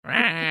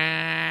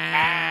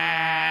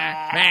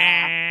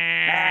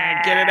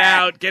Get it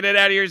out. Get it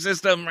out of your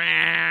system.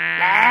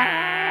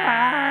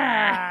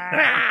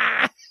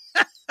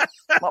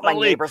 What my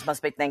neighbors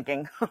must be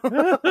thinking.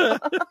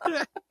 Get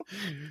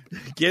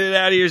it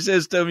out of your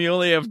system. You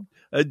only have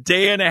a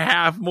day and a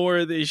half more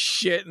of this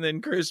shit, and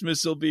then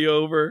Christmas will be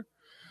over.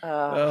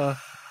 Oh,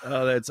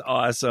 that's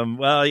awesome.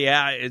 Well,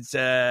 yeah, it's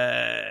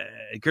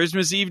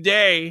Christmas Eve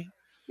day.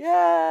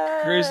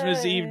 Yeah.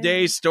 Christmas Eve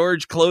day.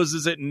 Storage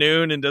closes at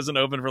noon and doesn't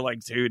open for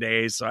like 2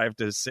 days, so I have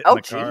to sit in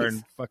the car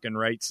and fucking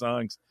write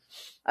songs.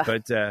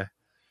 But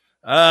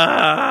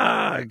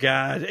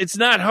God, it's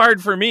not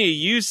hard for me.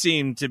 You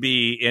seem to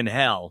be in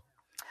hell.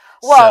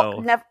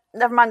 Well,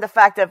 never mind the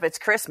fact that it's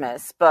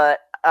Christmas, but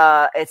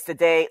it's the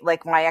day,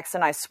 like my ex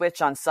and I switch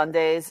on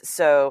Sundays,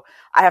 so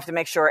I have to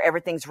make sure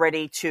everything's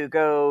ready to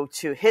go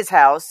to his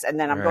house, and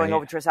then I'm going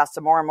over to his house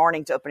tomorrow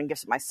morning to open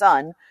gifts with my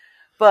son.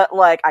 But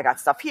like, I got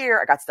stuff here,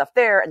 I got stuff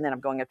there, and then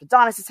I'm going up to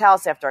Donis's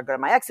house after I go to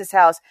my ex's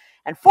house,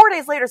 and 4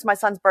 days later is my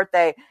son's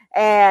birthday,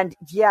 and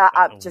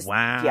I'm just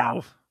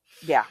yeah.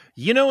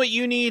 You know what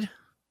you need?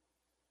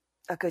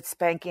 A good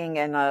spanking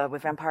and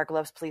with vampire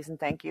gloves, please and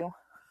thank you.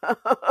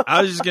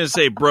 I was just gonna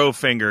say bro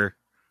finger,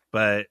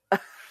 but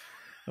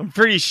I'm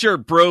pretty sure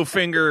bro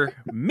finger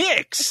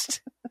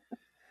mixed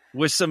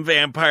with some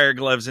vampire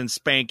gloves and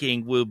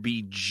spanking will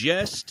be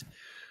just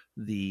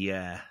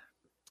the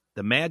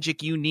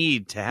magic you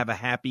need to have a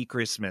happy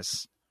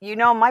Christmas. You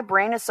know, my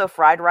brain is so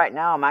fried right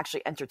now, I'm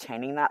actually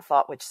entertaining that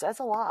thought, which says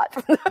a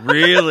lot.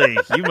 Really?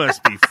 You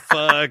must be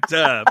fucked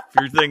up if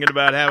you're thinking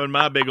about having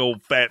my big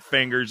old fat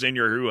fingers in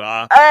your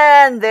hoo-ha.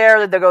 And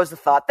there goes the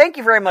thought. Thank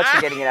you very much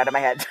for getting it out of my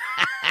head.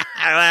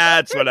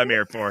 That's what I'm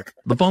here for.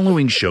 The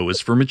following show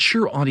is for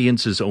mature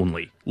audiences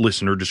only.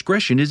 Listener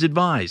discretion is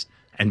advised.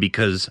 And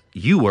because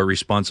you are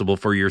responsible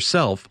for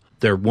yourself,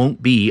 there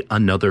won't be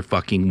another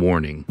fucking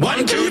warning.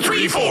 1, 2,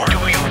 3, 4. Do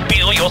you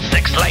feel your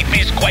sex life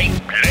is quite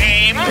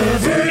lame?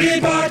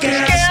 Perverted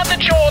Podcast. Scared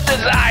that your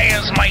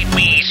desires might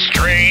be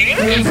strange?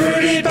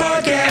 Perverted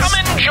Podcast. Come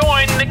and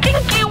join the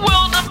kinky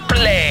world of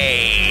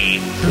play.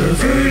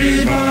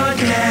 Perverted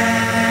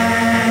Podcast.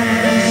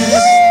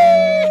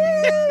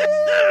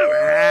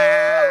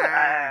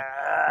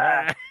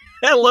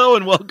 Hello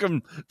and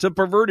welcome to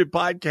Perverted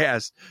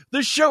Podcast,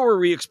 the show where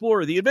we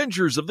explore the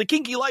adventures of the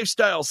kinky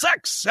lifestyle,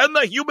 sex, and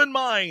the human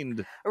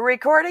mind.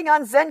 Recording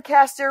on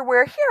Zencaster,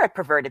 where here at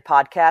Perverted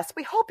Podcast,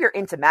 we hope you're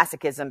into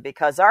masochism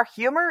because our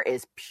humor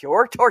is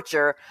pure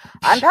torture.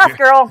 I'm Path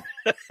Girl.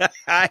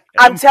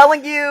 I'm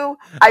telling you,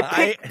 I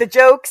picked the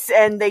jokes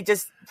and they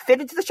just fit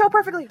into the show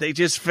perfectly. They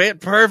just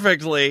fit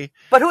perfectly.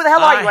 But who the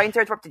hell are you? I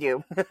interrupted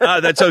you.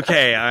 That's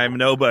okay. I'm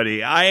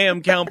nobody. I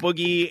am Count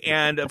Boogie,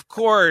 and of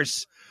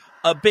course,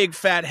 a big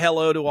fat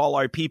hello to all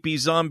our pee-pee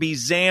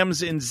zombies,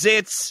 Zams and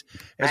Zits,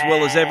 as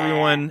well as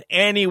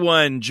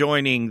anyone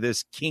joining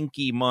this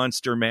kinky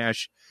monster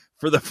mash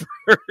for the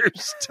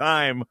first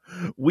time.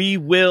 We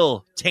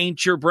will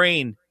taint your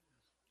brain,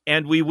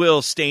 and we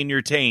will stain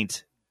your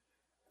taint.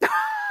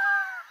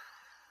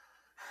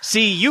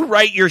 See, you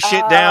write your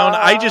shit down.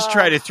 I just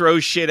try to throw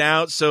shit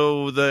out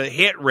so the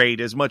hit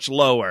rate is much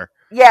lower.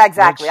 Yeah,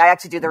 exactly. I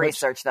actually do the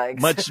research,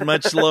 thanks.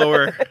 Much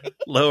lower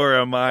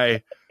am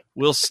I.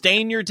 We'll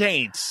stain your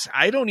taints.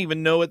 I don't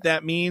even know what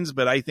that means,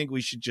 but I think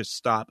we should just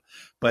stop.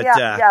 But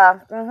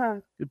I'm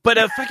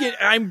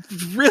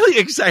really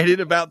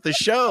excited about the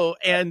show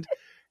and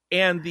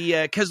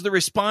the because the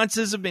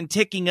responses have been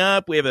ticking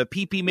up. We have a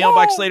PP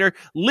mailbox later.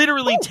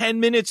 Literally 10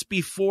 minutes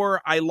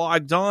before I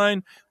logged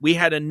on, we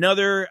had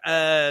another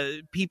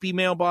PP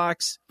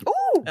mailbox.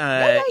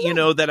 You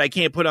know, that I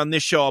can't put on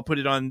this show. I'll put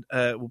it on.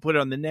 We'll put it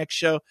on the next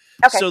show.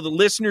 Okay. So the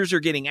listeners are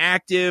getting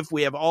active.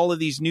 We have all of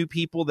these new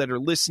people that are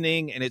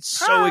listening, and it's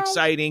so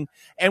exciting.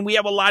 And we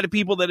have a lot of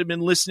people that have been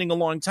listening a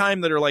long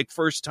time that are like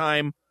first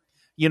time,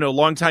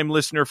 long time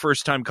listener,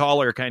 first time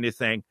caller kind of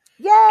thing.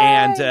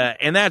 Yay!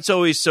 And that's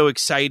always so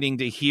exciting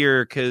to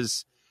hear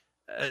because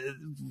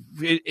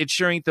it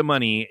sure ain't the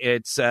money.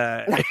 It's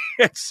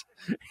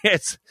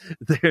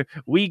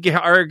we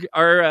get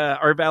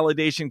our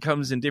validation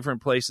comes in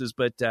different places,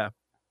 but a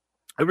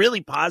really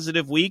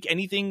positive week.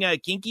 Anything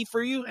kinky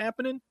for you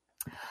happening?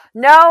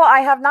 No,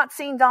 I have not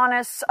seen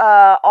Donis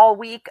all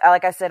week.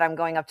 Like I said, I'm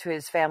going up to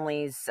his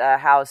family's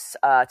house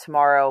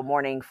tomorrow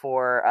morning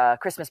for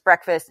Christmas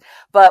breakfast.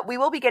 But we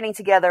will be getting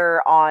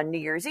together on New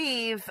Year's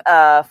Eve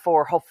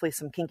for hopefully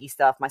some kinky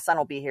stuff. My son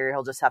will be here.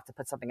 He'll just have to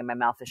put something in my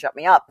mouth to shut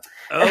me up.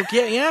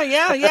 Okay,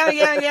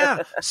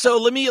 yeah. So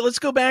let's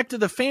go back to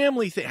the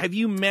family thing. Have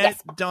you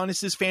met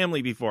Donis's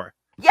family before?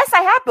 Yes,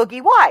 I have,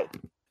 Boogie. Why?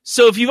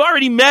 So if you've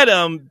already met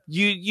them,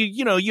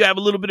 you have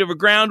a little bit of a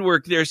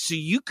groundwork there, so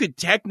you could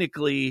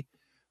technically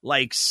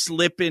like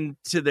slip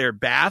into their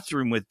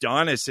bathroom with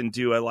Donis and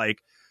do a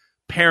like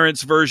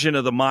parents' version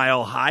of the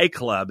Mile High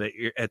Club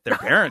at their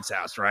parents'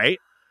 house, right?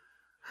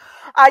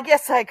 I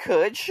guess I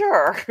could,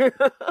 sure.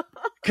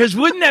 Because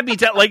wouldn't that be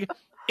like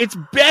it's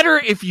better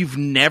if you've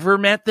never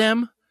met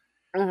them,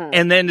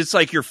 and then it's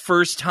like your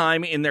first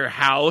time in their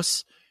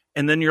house,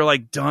 and then you're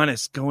like,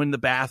 Donis, go in the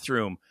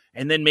bathroom.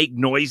 and then make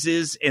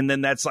noises. And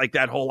then that's like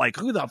that whole, like,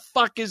 who the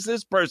fuck is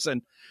this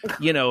person?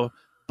 You know,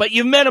 but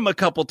you've met them a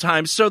couple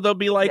times. So they'll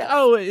be like,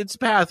 oh, it's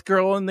Bath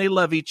Girl and they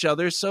love each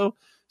other. So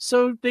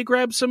they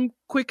grab some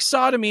quick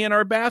sodomy in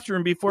our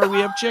bathroom before we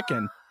have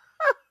chicken.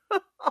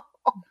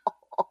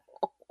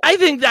 I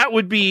think that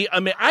would be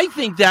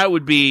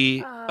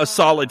a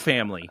solid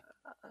family.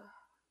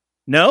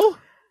 No?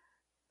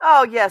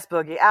 Oh, yes,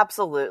 Boogie.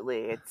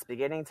 Absolutely. It's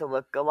beginning to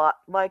look a lot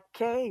like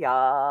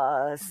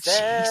chaos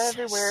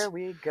everywhere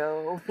we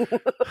go.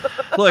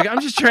 Look,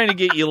 I'm just trying to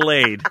get you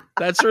laid.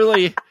 It's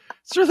really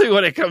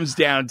what it comes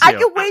down to. I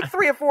could wait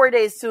 3 or 4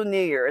 days till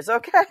New Year's,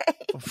 okay?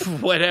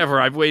 Whatever.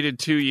 I've waited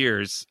 2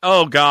 years.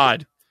 Oh,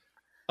 God.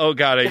 I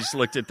just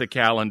looked at the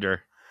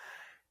calendar.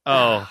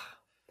 Oh.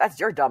 That's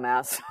your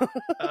dumbass.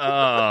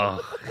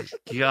 Oh,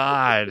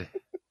 God.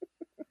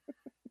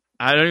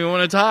 I don't even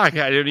want to talk.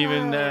 I don't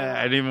even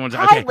want to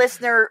talk. Hi,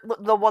 listener.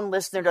 The one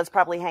listener that's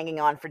probably hanging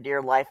on for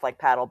dear life like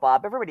Paddle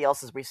Bob. Everybody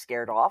else is we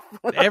scared off.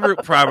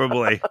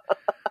 Probably.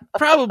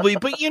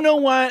 But you know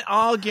what?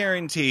 I'll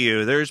guarantee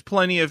you there's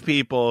plenty of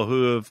people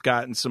who have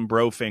gotten some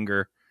bro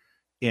finger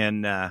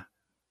in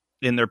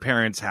their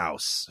parents'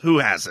 house. Who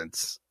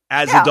hasn't?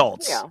 As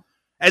adults. Yeah.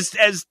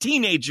 As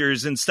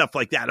teenagers and stuff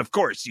like that, of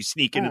course, you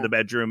sneak into the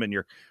bedroom and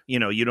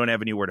you don't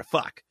have anywhere to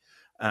fuck.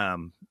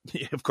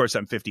 Of course,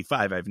 I'm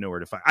 55. I have nowhere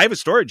to fuck. I have a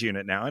storage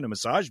unit now and a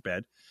massage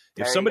bed.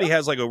 If somebody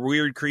has like a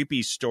weird,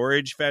 creepy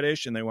storage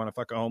fetish and they want to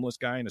fuck a homeless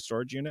guy in a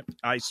storage unit,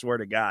 I swear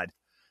to God,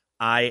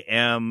 I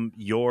am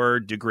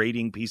your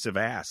degrading piece of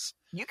ass.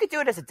 You could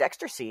do it as a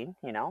Dexter scene,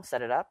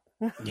 set it up.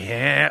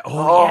 Yeah.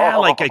 Yeah.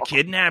 Like a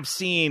kidnap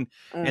scene.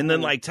 Mm-hmm. And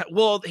then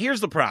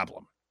here's the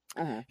problem.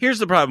 Mm-hmm. Here's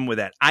the problem with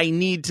that. I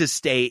need to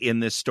stay in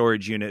this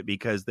storage unit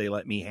because they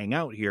let me hang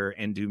out here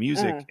and do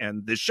music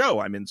and this show.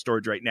 I'm in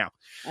storage right now.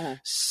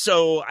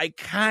 So I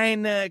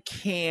kind of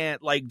can't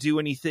do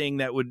anything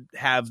that would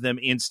have them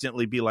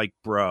instantly be like,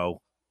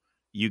 bro,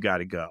 you got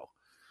to go.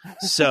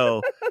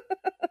 So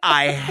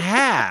I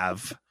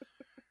have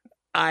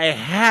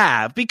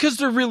because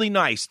they're really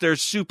nice. They're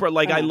super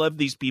I love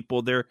these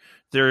people. They're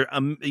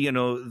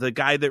the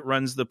guy that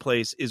runs the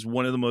place is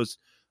one of the most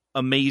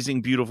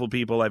amazing, beautiful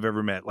people I've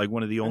ever met. Like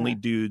one of the only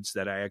dudes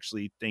that I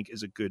actually think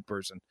is a good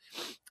person.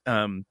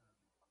 But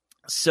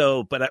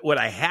what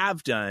I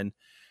have done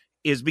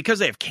is because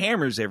they have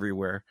cameras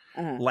everywhere,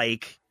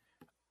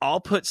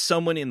 I'll put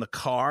someone in the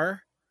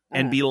car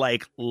and be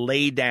like,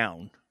 lay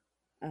down.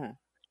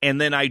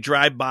 And then I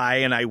drive by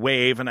and I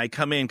wave and I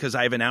come in because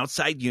I have an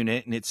outside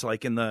unit and it's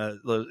like in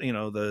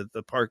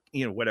the park,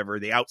 whatever,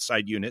 the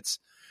outside units.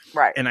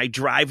 Right. And I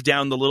drive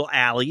down the little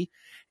alley.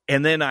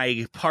 And then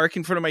I park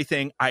in front of my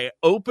thing. I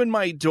open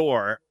my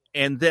door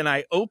and then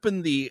I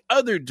open the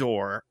other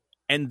door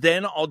and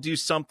then I'll do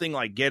something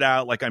like get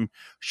out, like I'm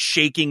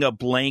shaking a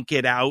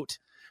blanket out,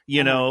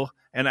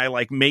 and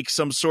I make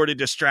some sort of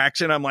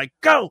distraction. I'm like,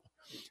 go.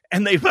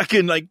 And they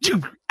fucking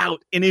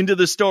out and into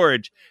the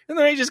storage. And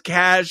then I just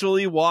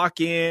casually walk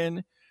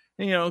in,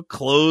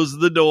 close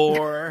the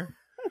door.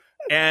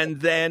 And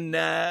then,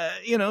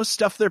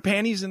 stuff their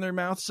panties in their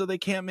mouth so they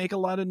can't make a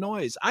lot of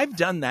noise. I've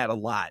done that a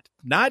lot.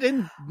 Not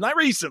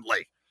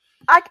recently.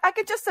 I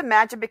could just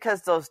imagine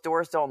because those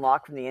doors don't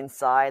lock from the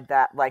inside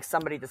that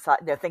somebody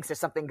thinks there's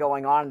something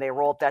going on and they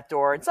roll up that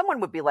door and someone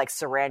would be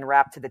saran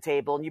wrapped to the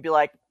table and you'd be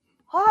like,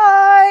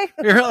 hi.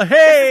 You're like,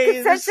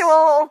 hey,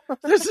 consensual.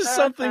 This is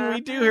something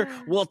we do here.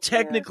 Well,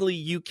 technically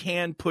you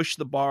can push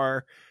the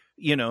bar,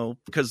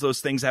 because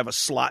those things have a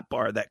slot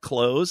bar that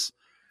close.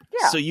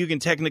 Yeah. So you can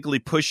technically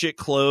push it,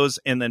 close,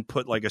 and then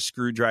put a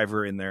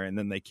screwdriver in there, and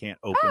then they can't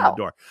open the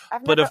door.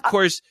 But of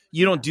course,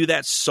 you don't do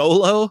that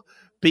solo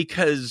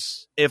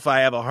because if I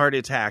have a heart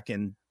attack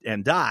and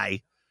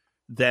die,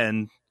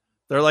 then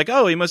they're like,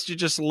 oh, he must have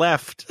just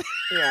left.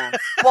 Yeah.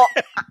 Well,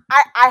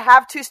 I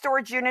have 2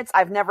 storage units.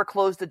 I've never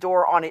closed the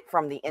door on it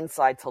from the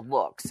inside to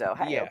look. So,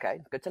 hey, okay,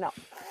 good to know.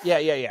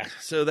 Yeah.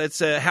 So that's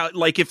how,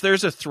 if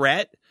there's a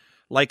threat,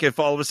 if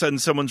all of a sudden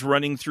someone's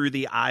running through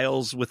the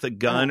aisles with a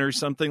gun or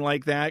something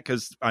like that,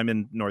 because I'm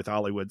in North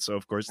Hollywood, so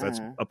of course that's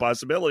a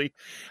possibility.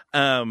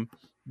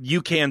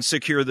 You can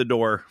secure the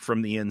door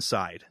from the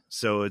inside.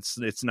 So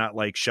it's not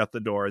shut the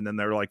door and then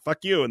they're like,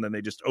 fuck you. And then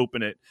they just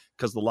open it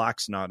because the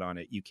lock's not on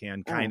it. You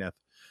can kind of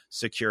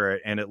secure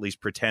it and at least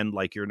pretend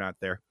like you're not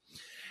there.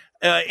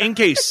 In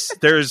case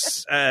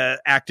there's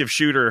active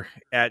shooter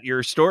at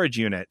your storage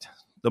unit.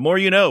 The more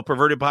you know,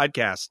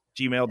 pervertedpodcast,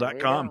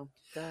 gmail.com.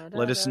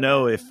 Let us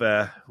know if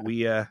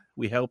we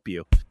help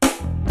you.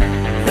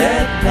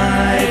 That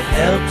knife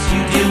helps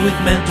you deal with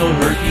mental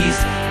herpes.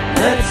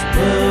 Let's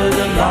put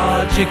a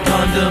logic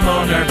condom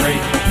on our brain.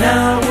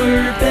 Now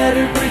we're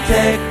better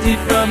protected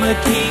from a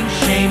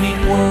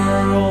kink-shaming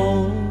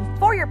world.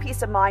 For your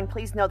peace of mind,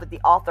 please know that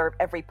the author of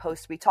every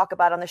post we talk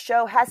about on the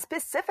show has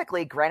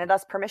specifically granted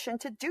us permission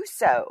to do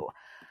so.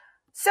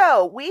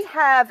 So we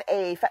have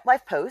a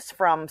FetLife post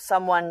from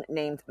someone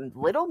named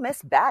Little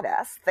Miss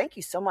Badass. Thank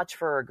you so much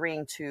for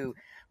agreeing to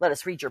let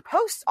us read your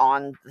post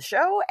on the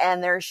show.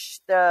 And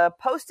the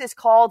post is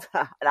called,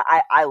 and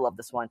I love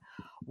this one,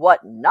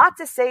 what not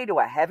to say to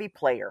a heavy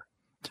player.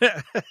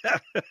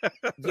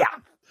 Yeah.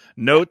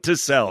 Note to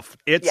self.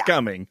 It's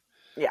coming.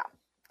 Yeah.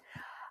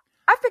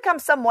 I've become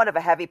somewhat of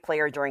a heavy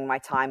player during my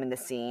time in the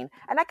scene,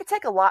 and I could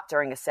take a lot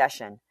during a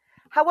session.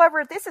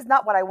 However, this is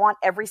not what I want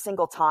every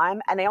single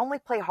time, and I only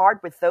play hard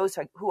with those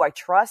who I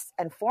trust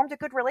and formed a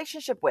good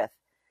relationship with.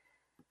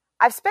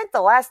 I've spent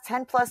the last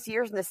 10 plus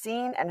years in the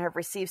scene and have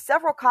received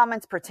several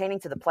comments pertaining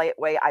to the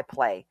way I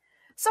play.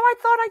 So I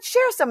thought I'd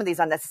share some of these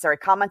unnecessary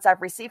comments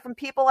I've received from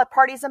people at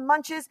parties and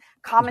munches,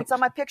 comments on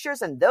my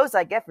pictures, and those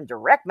I get from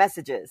direct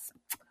messages.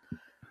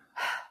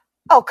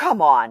 Oh,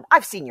 come on.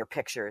 I've seen your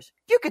pictures.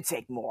 You could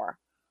take more.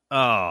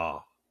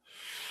 Oh.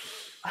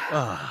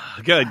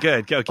 Good.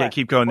 Okay,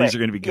 keep going. These are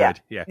going to be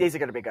good. Yeah. These are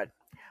going to be good.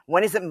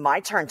 When is it my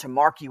turn to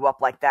mark you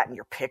up like that in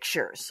your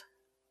pictures?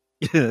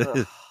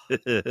 This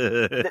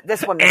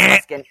one makes my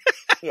skin.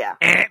 Yeah.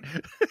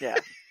 Yeah.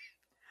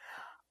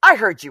 I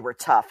heard you were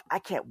tough. I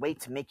can't wait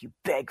to make you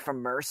beg for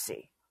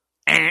mercy.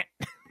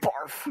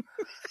 Barf.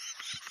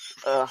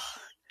 Ugh.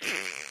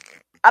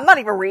 I'm not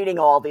even reading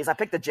all these. I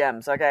picked the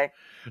gems, okay?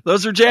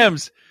 Those are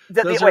gems.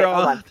 Hold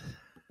on.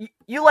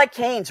 You like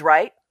canes,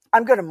 right?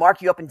 I'm going to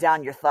mark you up and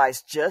down your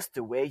thighs just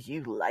the way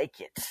you like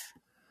it.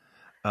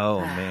 Oh,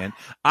 man.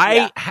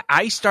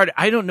 I started,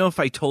 I don't know if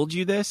I told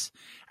you this.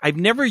 I've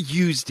never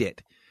used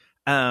it.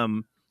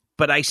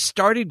 But I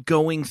started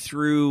going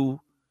through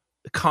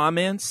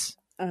comments,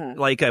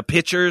 like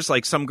pictures,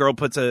 like some girl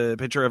puts a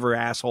picture of her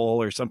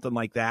asshole or something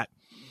like that.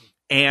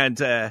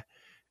 And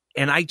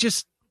I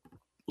just,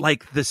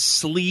 like the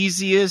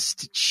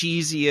sleaziest,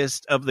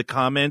 cheesiest of the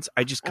comments,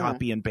 I just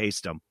copy and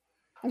paste them.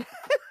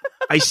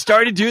 I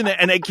started doing that,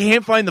 and I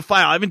can't find the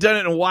file. I haven't done it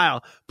in a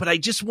while, but I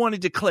just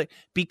wanted to click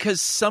because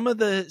some of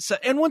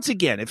and once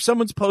again, if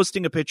someone's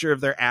posting a picture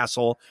of their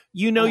asshole,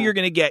 you're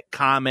going to get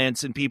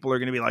comments and people are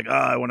going to be like, oh,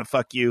 I want to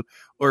fuck you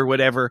or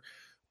whatever.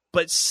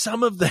 But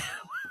some of them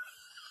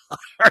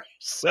are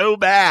so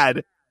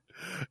bad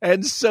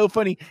and so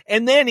funny.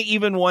 And then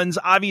even ones,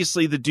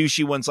 obviously the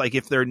douchey ones, like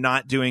if they're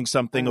not doing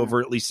something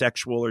overtly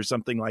sexual or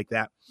something like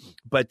that.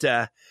 But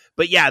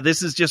yeah,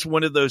 this is just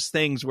one of those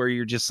things where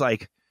you're just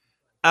like,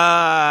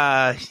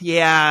 I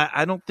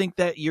don't think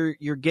that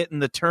you're getting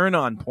the turn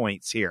on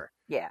points here.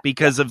 Yeah.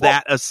 Because of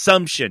that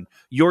assumption.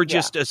 You're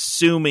just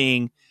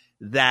assuming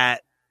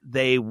that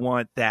they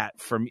want that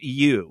from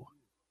you.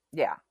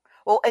 Yeah.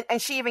 Well,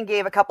 and she even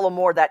gave a couple of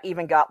more that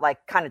even got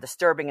like kind of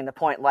disturbing in the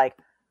point, like,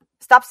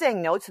 stop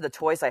saying no to the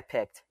toys I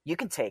picked. You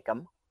can take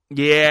them.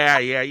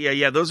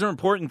 Yeah. Those are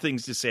important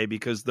things to say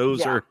because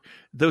those are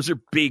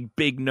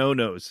big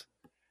no-nos.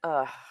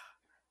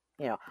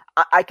 You know,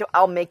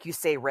 I'll make you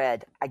say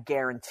red. I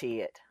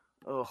guarantee it.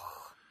 Ugh.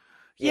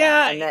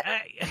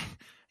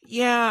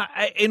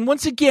 And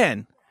once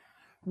again,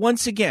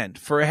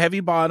 for a heavy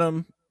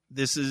bottom,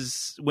 this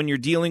is when you're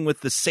dealing with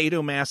the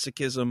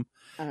sadomasochism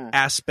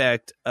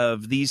aspect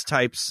of these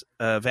types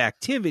of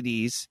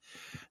activities,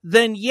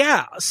 then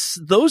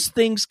those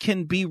things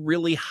can be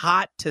really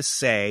hot to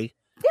say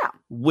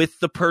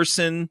with the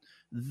person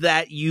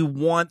that you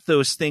want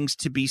those things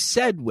to be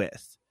said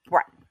with.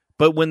 Right.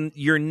 But when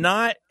you're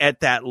not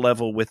at that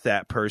level with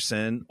that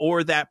person,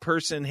 or that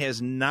person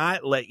has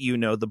not let you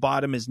know, the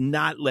bottom has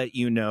not let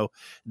you know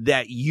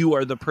that you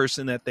are the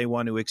person that they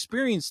want to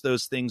experience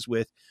those things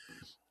with,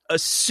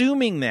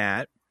 assuming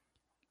that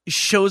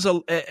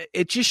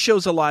it just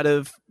shows a lot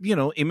of,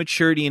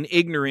 immaturity and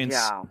ignorance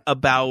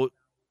about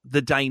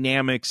the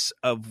dynamics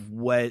of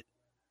what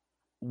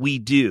we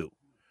do.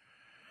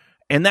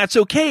 And that's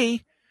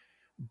okay.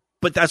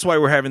 But that's why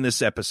we're having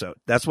this episode.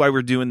 That's why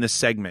we're doing this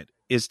segment.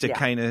 Is to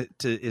kind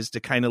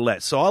of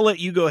let. So I'll let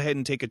you go ahead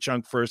and take a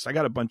chunk first. I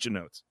got a bunch of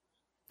notes.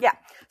 Yeah.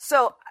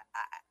 So,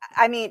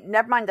 I mean,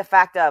 never mind the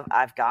fact of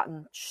I've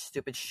gotten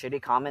stupid,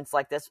 shitty comments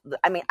like this.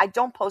 I mean, I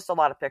don't post a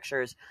lot of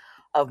pictures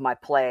of my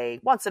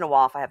play. Once in a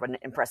while, if I have an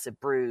impressive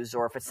bruise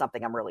or if it's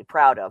something I'm really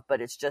proud of. But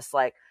it's just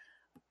like,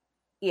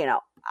 I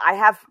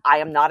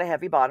am not a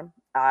heavy bottom.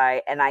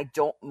 And I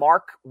don't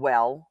mark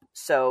well.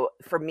 So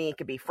for me, it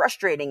could be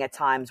frustrating at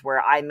times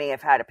where I may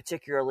have had a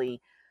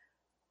particularly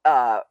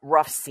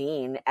rough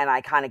scene and I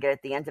kind of get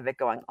at the end of it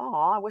going, oh,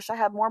 I wish I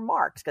had more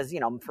marks. Cause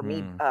for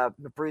me,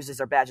 bruises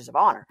are badges of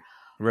honor.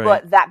 Right.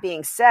 But that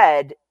being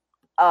said,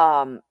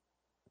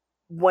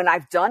 when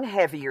I've done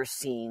heavier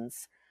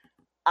scenes,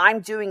 I'm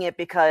doing it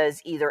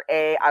because either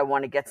A, I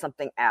want to get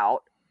something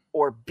out,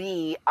 or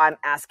B, I'm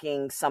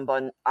asking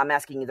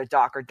either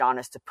Doc or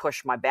Donis to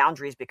push my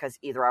boundaries because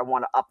either I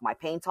want to up my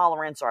pain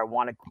tolerance or I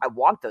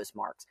want those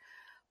marks.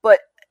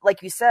 But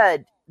like you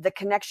said, the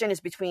connection is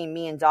between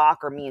me and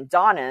Doc or me and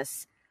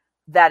Donis,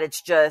 that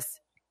it's just,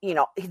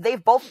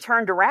 they've both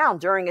turned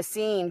around during a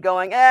scene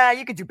going,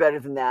 you could do better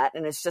than that.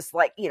 And it's just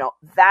like,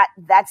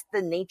 that's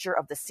the nature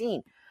of the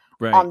scene.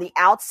 Right. On the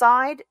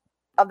outside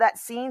of that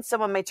scene,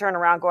 someone may turn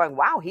around going,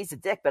 wow, he's a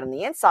dick. But on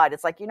the inside,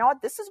 it's like, you know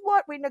what? This is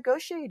what we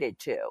negotiated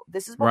to.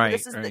 This is what,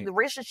 the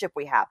relationship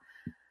we have.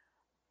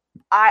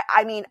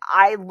 I mean,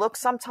 I look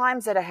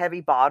sometimes at a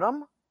heavy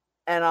bottom,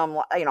 and I'm,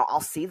 I'll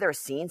see their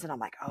scenes and I'm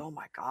like, oh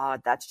my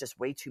God, that's just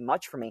way too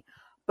much for me.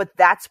 but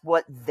that's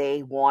what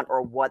they want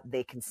or what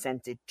they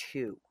consented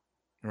to.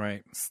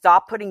 Right.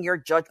 Stop putting your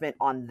judgment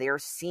on their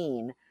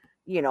scene,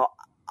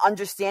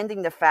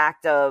 understanding the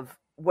fact of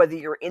whether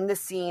you're in the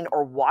scene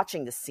or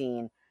watching the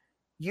scene,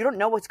 you don't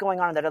know what's going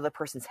on in that other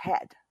person's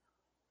head.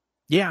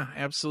 Yeah,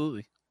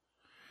 absolutely.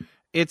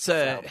 It's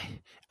I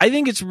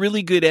think it's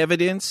really good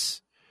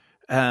evidence,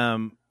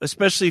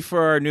 especially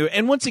for our new,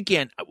 and once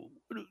again,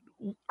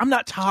 I'm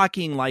not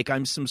talking like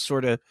I'm some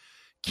sort of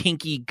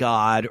kinky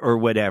god or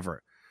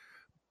whatever,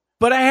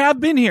 but I have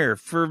been here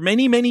for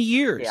many, many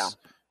years. Yeah.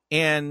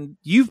 And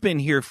you've been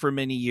here for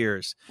many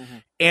years.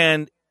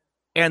 Mm-hmm.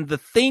 And the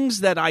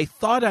things that I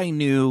thought I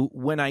knew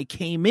when I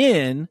came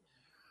in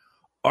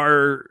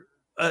are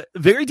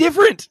very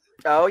different.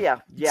 Oh, yeah.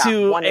 Yeah.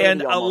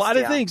 And almost, a lot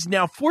of things.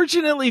 Now,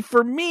 fortunately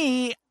for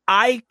me,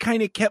 I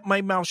kind of kept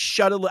my mouth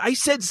shut a little. I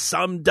said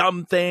some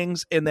dumb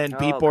things, and then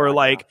people are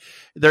like,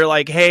 they're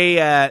like, "Hey,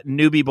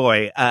 newbie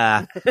boy,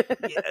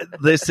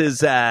 this is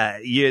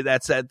that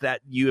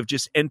you have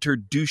just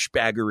entered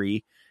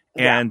douchebaggery."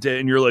 And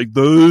you're like,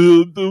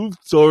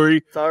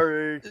 sorry.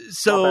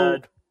 So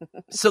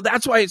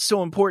that's why it's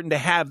so important to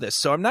have this.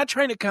 So I'm not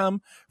trying to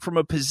come from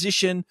a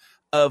position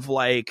of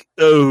like,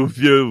 oh,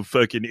 you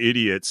fucking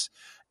idiots.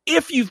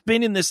 If you've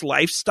been in this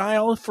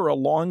lifestyle for a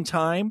long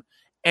time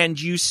and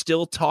you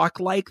still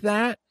talk like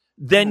that,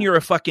 then you're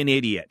a fucking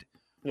idiot.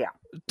 Yeah.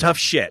 Tough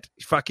shit.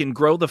 Fucking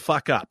grow the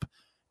fuck up.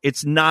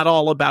 It's not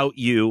all about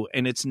you,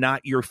 and it's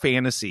not your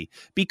fantasy,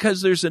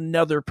 because there's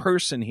another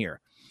person here.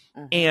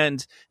 Mm-hmm.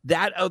 And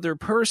that other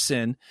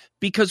person,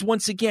 because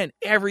once again,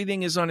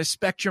 everything is on a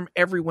spectrum.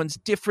 Everyone's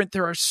different.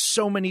 There are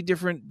so many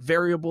different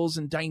variables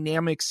and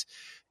dynamics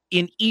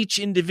in each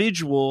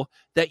individual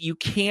that you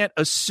can't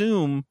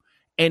assume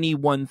any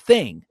one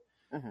thing.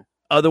 Mm-hmm.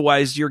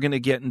 Otherwise, you're going to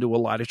get into a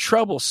lot of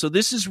trouble. So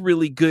this is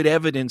really good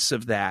evidence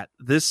of that.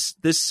 This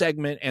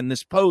segment and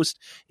this post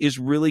is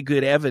really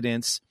good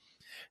evidence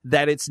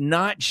that it's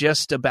not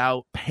just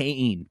about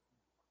pain.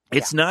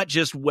 It's not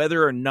just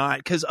whether or not,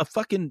 because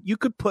you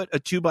could put a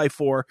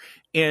 2x4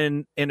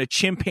 in a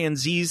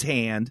chimpanzee's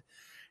hand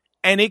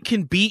and it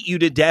can beat you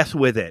to death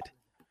with it.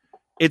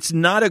 It's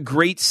not a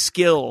great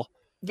skill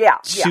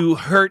to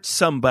hurt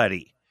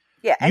somebody.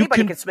 Yeah,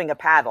 anybody can swing a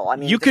paddle. I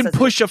mean, you can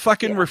push a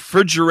fucking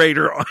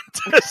refrigerator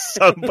onto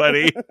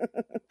somebody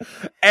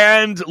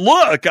and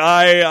look,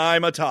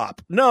 I'm a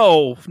top.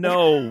 No.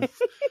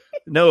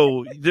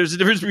 No, there's a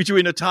difference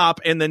between a top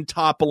and then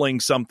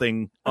toppling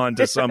something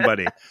onto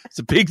somebody. It's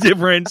a big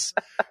difference.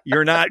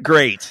 You're not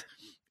great.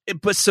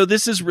 But so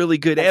this is really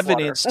good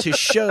evidence to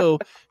show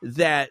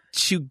that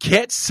to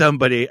get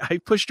somebody, I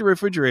pushed a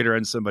refrigerator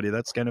on somebody.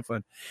 That's kind of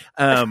fun.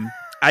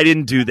 I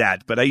didn't do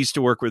that, but I used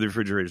to work with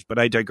refrigerators, but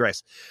I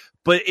digress.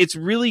 But it's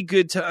really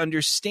good to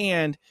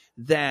understand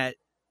that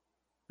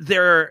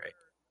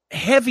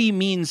heavy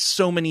means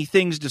so many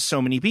things to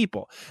so many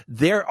people.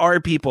 There are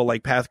people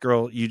like Path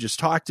Girl you just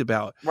talked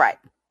about. Right.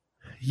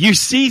 You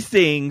see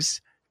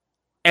things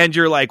and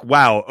you're like,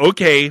 wow,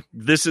 okay,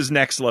 this is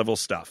next level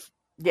stuff.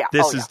 Yeah.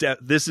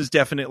 This is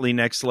definitely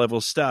next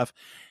level stuff.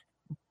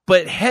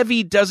 But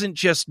heavy doesn't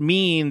just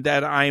mean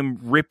that I'm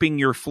ripping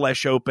your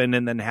flesh open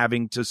and then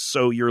having to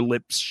sew your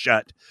lips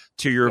shut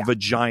to your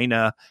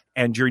vagina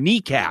and your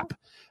kneecap.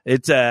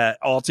 It's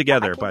all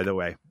together, by the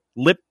way.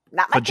 Lip,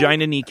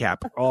 vagina,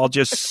 kneecap, all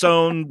just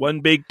sewn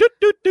one big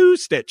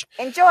stitch.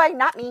 Enjoy,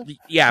 not me.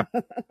 Yeah.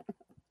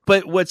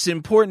 But what's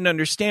important to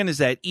understand is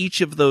that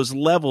each of those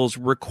levels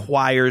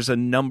requires a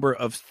number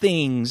of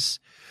things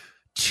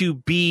to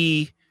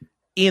be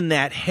in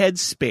that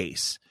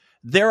headspace.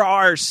 There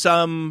are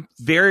some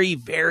very,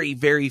 very,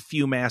 very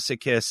few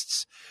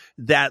masochists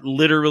that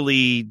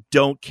literally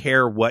don't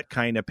care what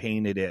kind of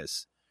pain it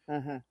is.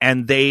 Mm-hmm.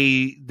 And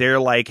they're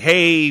like,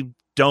 hey,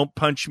 don't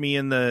punch me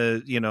in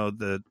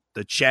the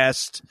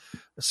chest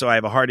so I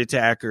have a heart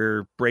attack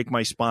or break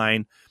my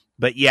spine.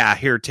 But yeah,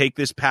 here, take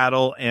this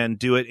paddle and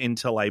do it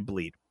until I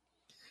bleed.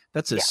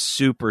 That's a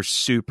super,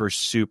 super,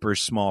 super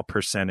small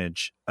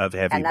percentage of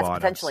heavy bottoms. And that's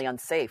potentially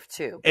unsafe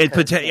too.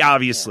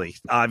 Obviously,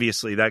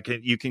 that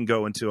you can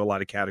go into a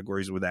lot of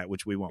categories with that,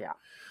 which we won't. Yeah.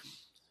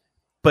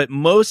 But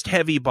most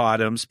heavy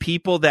bottoms,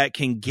 people that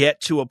can get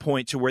to a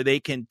point to where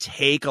they can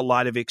take a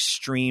lot of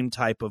extreme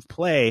type of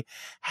play,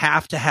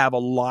 have to have a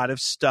lot of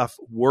stuff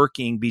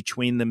working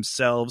between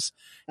themselves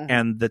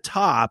and the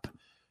top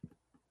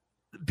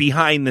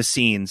behind the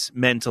scenes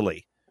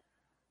mentally.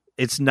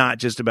 It's not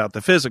just about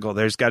the physical.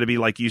 There's got to be,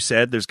 like you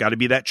said, there's got to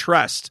be that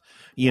trust,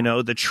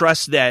 the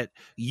trust that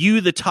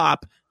you, the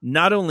top,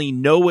 not only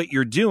know what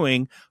you're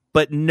doing,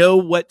 but know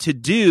what to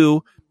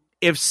do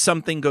if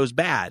something goes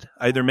bad,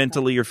 either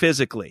mentally or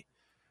physically.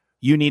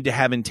 You need to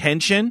have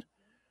intention.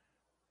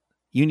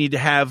 You need to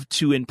have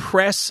to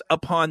impress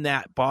upon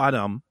that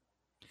bottom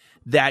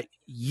that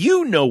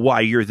you know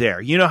why you're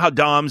there. You know how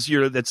doms,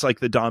 that's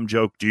like the dom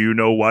joke. Do you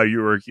know why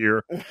you are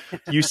here?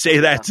 You say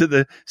that to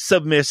the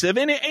submissive,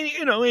 and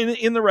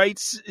in the right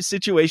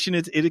situation,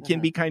 it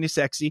can be kind of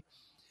sexy.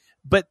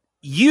 But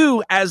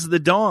you, as the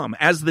dom,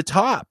 as the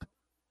top,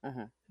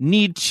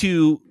 need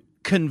to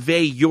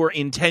convey your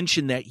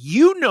intention that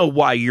you know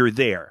why you're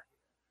there.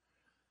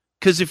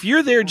 Because if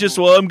you're there just,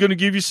 well, I'm going to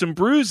give you some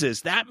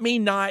bruises, that may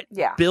not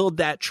build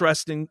that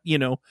trust and,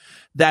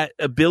 that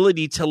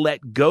ability to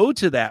let go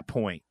to that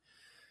point.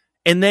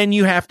 And then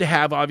you have to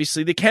have,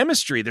 obviously, the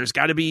chemistry. There's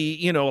got to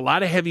be, a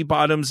lot of heavy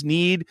bottoms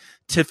need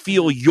to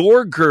feel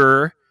your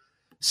grr,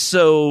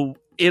 so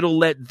it'll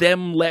let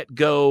them let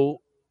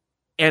go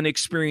and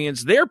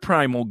experience their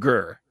primal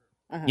grr.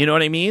 You know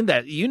what I mean?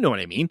 You know what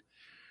I mean?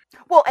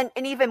 Well,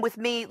 and even with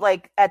me,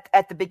 like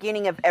at the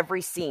beginning of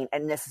every scene,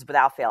 and this is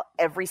without fail,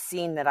 every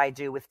scene that I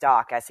do with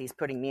Doc, as he's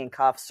putting me in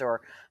cuffs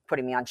or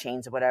putting me on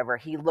chains or whatever,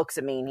 he looks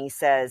at me and he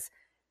says,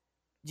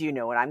 "Do you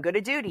know what I'm going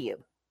to do to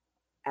you?"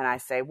 And I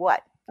say,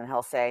 "What?" And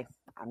he'll say,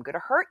 "I'm going to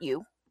hurt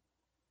you,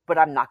 but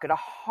I'm not going to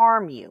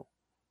harm you."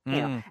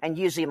 And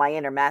usually my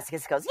inner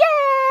masochist goes,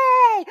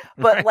 "Yay!"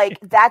 But like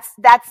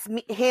that's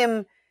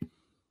him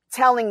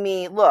telling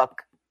me,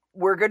 "Look,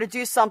 we're going to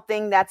do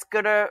something that's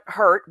going to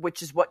hurt,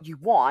 which is what you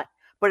want.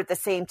 But at the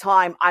same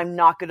time, I'm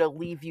not going to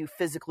leave you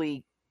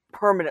physically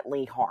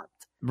permanently harmed."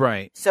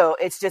 Right. So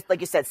it's just, like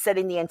you said,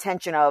 setting the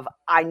intention of,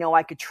 I know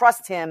I could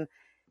trust him.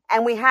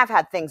 And we have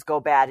had things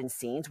go bad in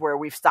scenes where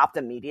we've stopped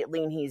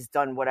immediately and he's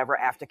done whatever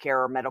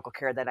aftercare or medical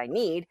care that I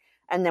need.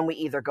 And then we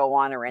either go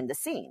on or end the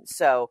scene.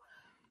 So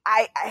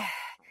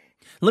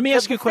let me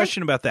ask you a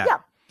question about that. Yeah.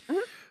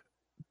 Mm-hmm.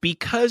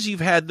 Because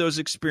you've had those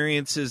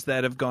experiences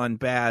that have gone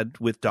bad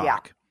with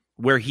Doc,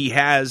 where he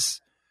has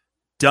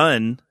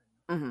done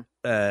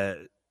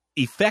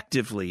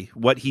effectively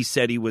what he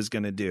said he was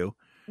going to do.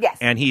 Yes.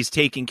 And he's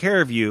taking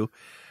care of you.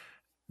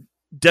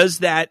 Does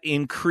that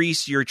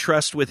increase your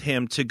trust with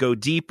him to go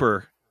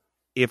deeper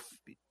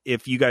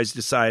if you guys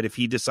decide, if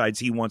he decides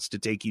he wants to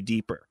take you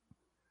deeper?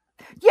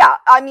 Yeah.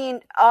 I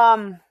mean,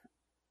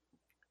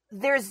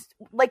 there's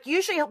like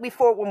usually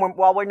before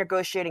while we're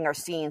negotiating our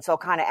scenes, he'll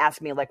kind of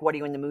ask me like, "What are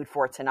you in the mood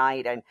for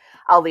tonight?" And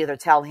I'll either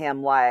tell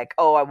him like,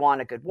 "Oh, I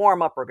want a good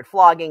warm up or a good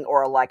flogging,"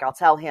 or like I'll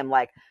tell him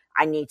like,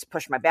 "I need to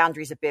push my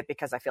boundaries a bit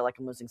because I feel like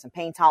I'm losing some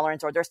pain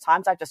tolerance." Or there's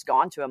times I've just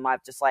gone to him,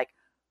 I've just like,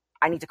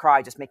 "I need to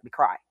cry, just make me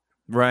cry."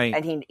 Right.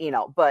 And he,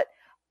 but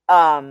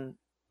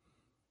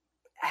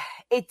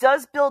it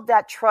does build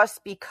that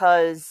trust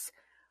because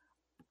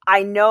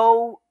I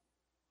know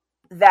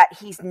that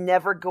he's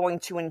never going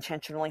to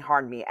intentionally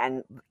harm me.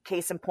 And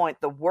case in point,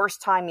 the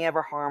worst time he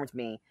ever harmed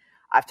me,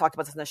 I've talked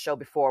about this in the show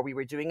before. We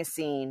were doing a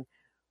scene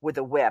with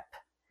a whip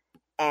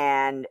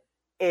and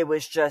it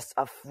was just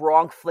a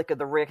wrong flick of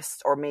the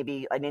wrist or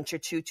maybe an inch or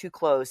two too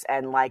close.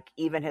 And like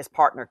even his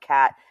partner,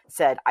 Kat,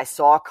 said, "I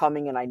saw it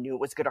coming and I knew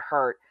it was going to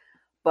hurt."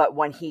 But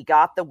when he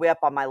got the whip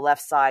on my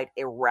left side,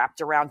 it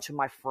wrapped around to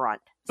my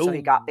front. So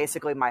he got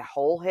basically my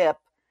whole hip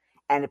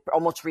and it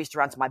almost reached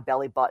around to my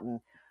belly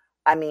button.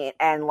 I mean,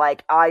 and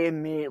like I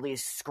immediately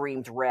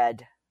screamed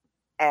red.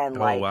 And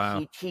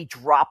like he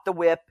dropped the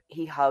whip.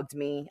 He hugged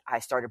me. I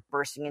started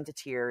bursting into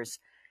tears.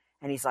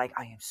 And he's like,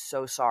 "I am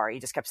so sorry." He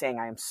just kept saying,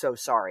 "I am so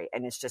sorry."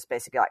 And it's just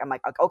basically like, I'm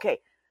like, "Okay,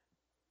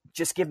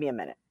 just give me a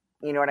minute."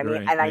 You know what I mean?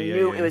 Right. And I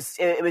knew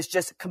it was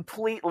just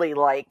completely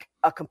like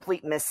a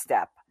complete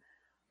misstep.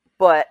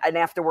 And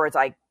afterwards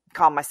I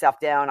calmed myself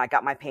down. I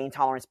got my pain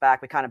tolerance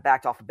back. We kind of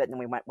backed off a bit and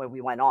then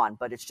we went on.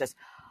 But it's just,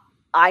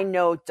 I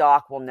know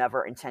Doc will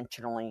never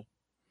intentionally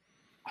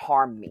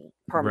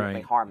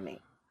permanently harm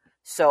me.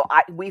 So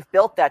we've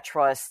built that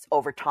trust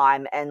over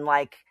time. And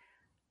like,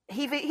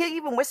 he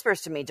even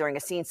whispers to me during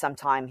a scene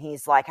sometime.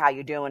 He's like, "How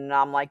you doing?" And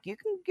I'm like, you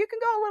can go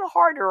a little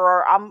harder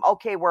or I'm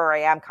okay where I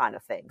am kind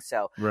of thing.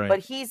 So,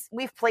 but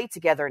we've played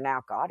together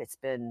now. God, it's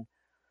been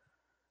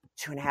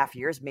 2.5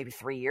 years, maybe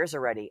 3 years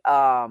already.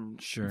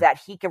 That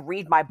he can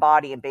read my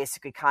body and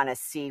basically kind of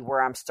see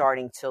where I'm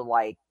starting to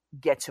like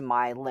get to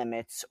my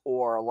limits,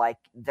 or like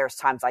there's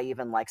times I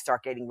even like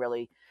start getting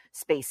really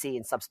spacey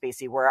and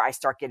subspacey where I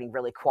start getting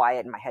really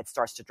quiet and my head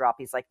starts to drop.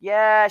 He's like,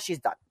 "Yeah, she's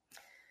done."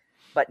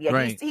 But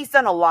yeah, he's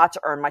done a lot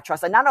to earn my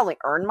trust, and not only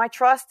earn my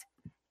trust,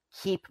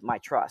 keep my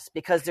trust,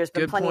 because there's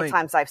been plenty of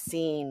times I've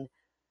seen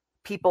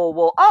people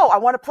will, "Oh, I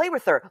want to play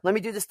with her. Let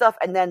me do this stuff."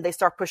 And then they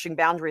start pushing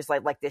boundaries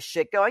like this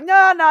shit going,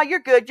 No, you're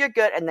good.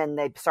 And then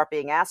they start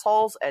being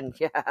assholes. And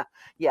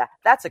yeah,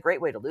 that's a great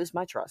way to lose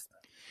my trust.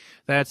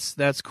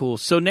 That's cool.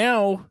 So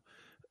now,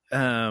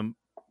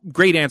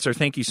 great answer.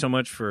 Thank you so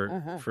much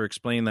for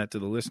explaining that to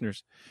the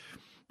listeners.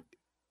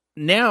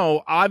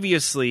 Now,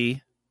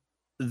 obviously,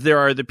 there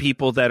are the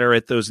people that are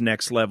at those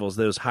next levels,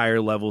 those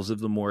higher levels of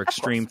the more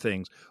extreme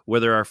things, where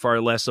there are far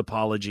less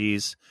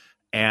apologies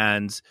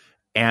and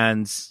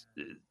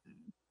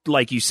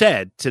like you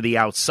said, to the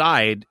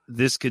outside,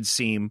 this could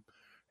seem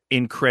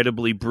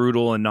incredibly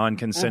brutal and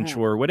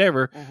non-consensual or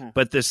whatever,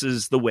 but this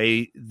is the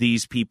way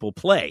these people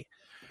play.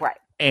 Right.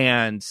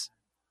 And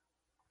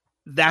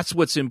that's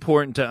what's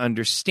important to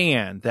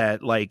understand,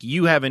 that like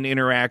you have an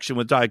interaction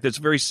with Doc that's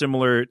very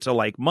similar to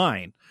like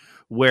mine,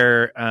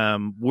 where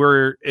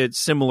we're at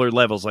similar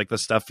levels. Like the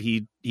stuff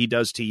he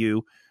does to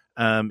you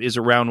is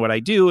around what I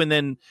do. And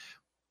then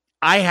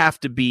I have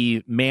to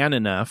be man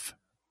enough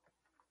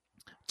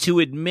to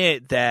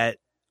admit that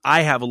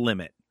I have a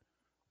limit.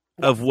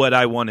 of what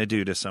I want to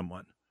do to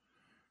someone.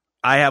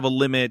 I have a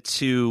limit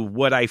to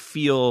what I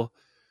feel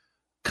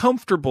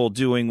comfortable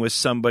doing with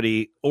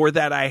somebody, or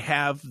that I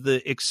have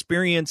the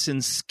experience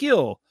and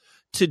skill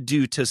to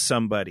do to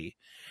somebody.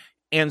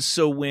 And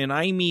so when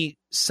I meet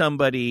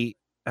somebody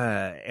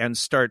and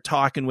start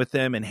talking with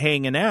them and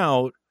hanging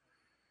out,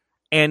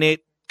 and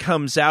it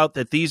comes out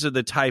that these are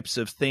the types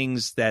of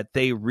things that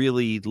they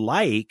really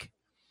like,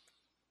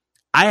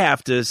 I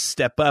have to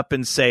step up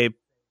and say,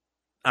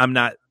 I'm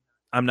not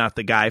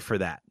the guy for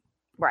that.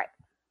 Right.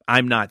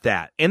 I'm not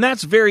that. And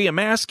that's very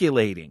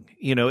emasculating.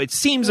 You know, it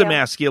seems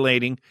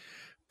emasculating,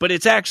 but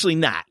it's actually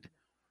not.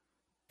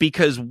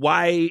 Because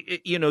why,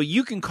 you know,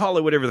 you can call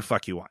it whatever the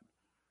fuck you want.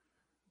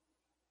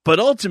 But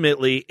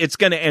ultimately, it's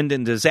going to end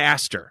in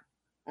disaster.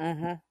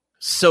 Mm-hmm.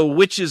 So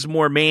which is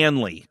more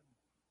manly?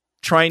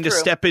 Trying to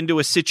step into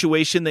a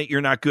situation that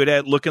you're not good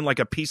at, looking like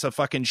a piece of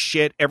fucking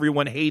shit,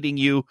 everyone hating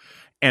you,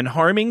 and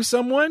harming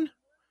someone?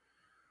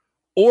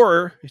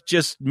 Or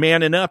just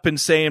manning up and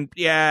saying,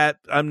 yeah,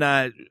 I'm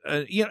not,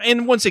 you know,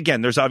 and once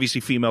again, there's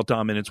obviously female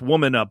dominance,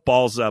 woman up,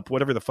 balls up,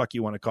 whatever the fuck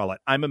you want to call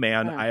it. I'm a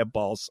man. I have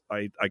balls.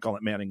 I call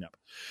it manning up.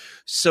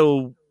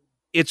 So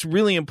it's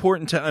really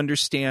important to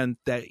understand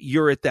that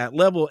you're at that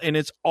level. And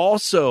it's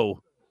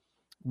also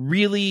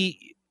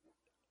really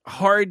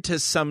hard to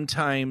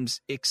sometimes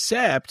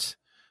accept.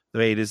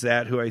 Wait, is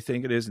that who I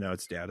think it is? No,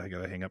 it's Dad. I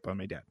got to hang up on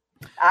my dad.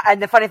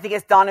 And the funny thing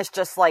is, Donis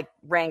just like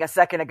rang a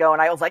second ago, and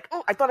I was like,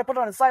 "Oh, I thought I put it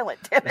on silent."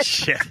 Damn it!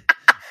 Shit.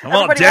 Come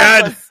on,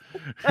 Dad.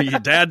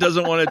 Your dad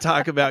doesn't want to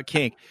talk about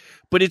kink,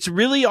 but it's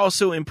really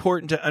also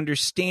important to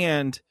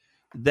understand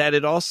that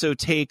it also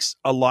takes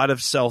a lot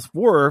of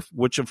self-worth,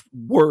 which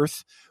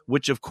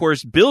of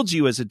course builds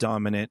you as a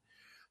dominant,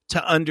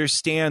 to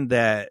understand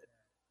that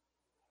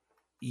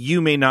you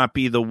may not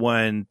be the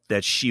one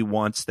that she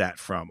wants that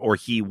from, or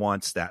he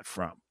wants that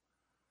from.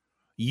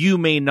 You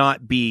may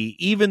not be,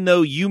 even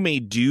though you may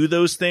do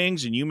those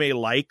things and you may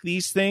like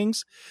these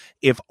things,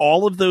 if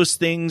all those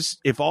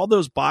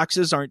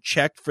boxes aren't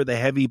checked for the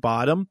heavy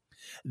bottom,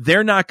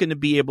 they're not going to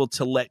be able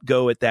to let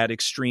go at that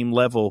extreme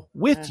level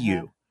with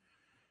you.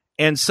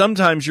 And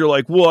sometimes you're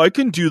like, well, I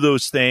can do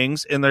those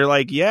things. And they're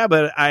like, yeah,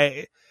 but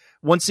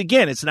once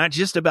again, it's not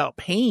just about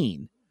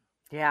pain.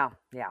 Yeah.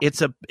 Yeah.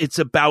 It's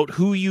about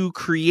who you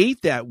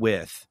create that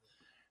with.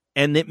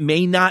 And it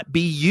may not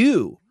be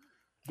you.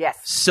 Yes.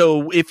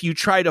 So if you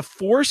try to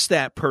force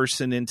that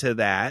person into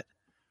that,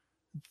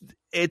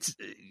 it's,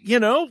 you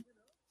know,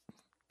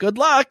 good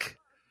luck.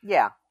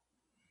 Yeah.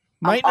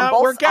 Might not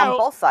work out. On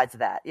both sides of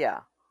that. Yeah.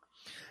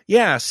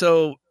 Yeah.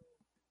 So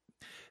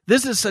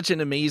this is such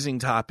an amazing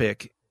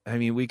topic. I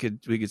mean, we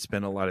could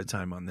spend a lot of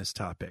time on this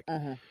topic,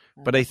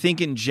 but I think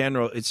in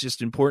general, it's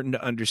just important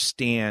to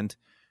understand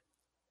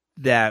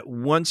that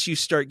once you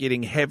start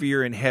getting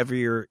heavier and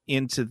heavier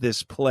into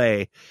this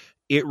play,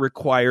 it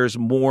requires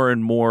more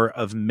and more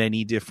of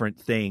many different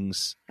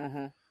things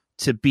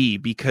to be,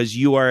 because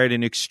you are at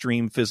an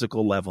extreme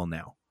physical level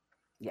now.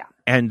 Yeah.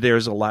 And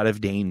there's a lot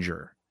of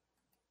danger.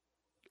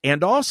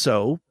 And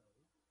also,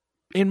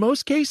 in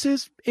most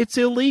cases, it's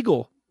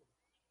illegal.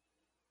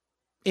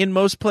 In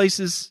most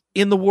places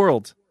in the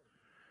world.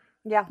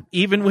 Yeah.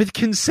 Even with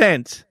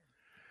consent,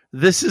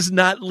 this is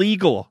not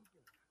legal.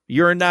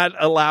 You're not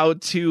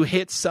allowed to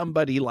hit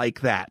somebody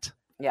like that.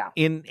 Yeah.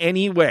 In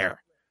anywhere.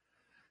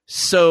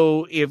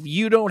 So if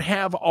you don't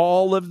have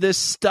all of this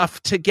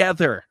stuff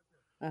together,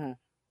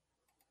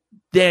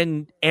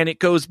 then, and it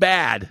goes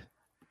bad,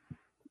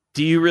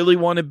 do you really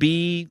want to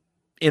be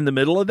in the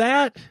middle of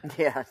that?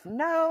 Yeah.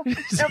 No.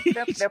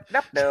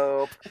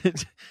 Nope.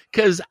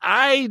 Because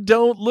I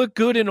don't look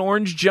good in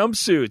orange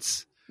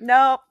jumpsuits.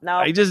 No.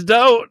 I just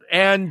don't.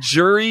 And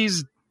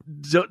juries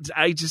don't.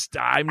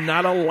 I'm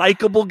not a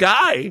likable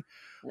guy.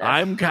 No.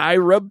 I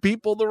rub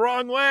people the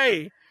wrong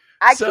way.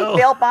 I keep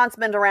bail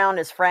bondsmen around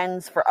as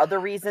friends for other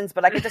reasons,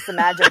 but I could just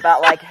imagine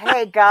about like,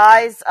 hey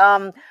guys,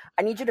 I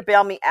need you to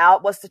bail me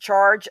out. What's the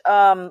charge?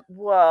 I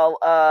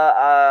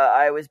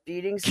was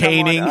beating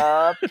someone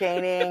up,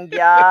 caning,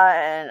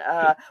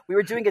 and we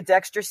were doing a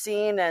Dexter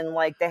scene, and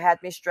like they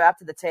had me strapped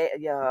to the table.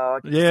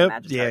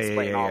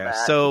 Yeah.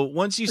 So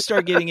once you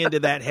start getting into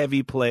that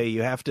heavy play,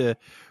 you have to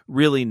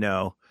really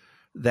know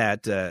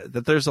that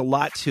there's a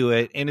lot to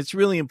it, and it's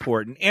really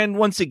important. And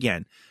once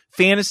again,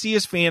 fantasy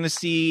is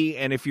fantasy,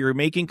 and if you're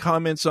making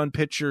comments on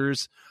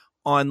pictures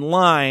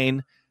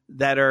online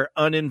that are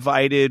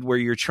uninvited, where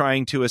you're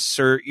trying to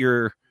assert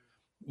your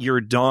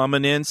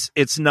dominance,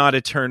 it's not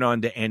a turn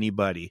on to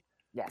anybody.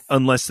 Yes.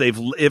 Unless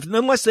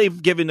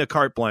they've given a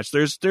carte blanche.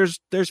 There's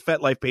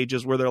FetLife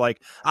pages where they're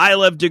like, I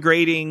love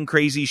degrading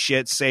crazy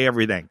shit, say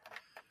everything.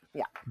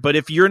 Yeah. But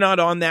if you're not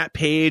on that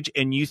page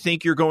and you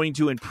think you're going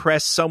to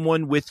impress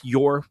someone with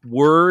your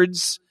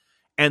words,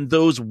 and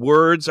those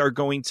words are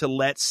going to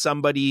let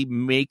somebody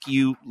make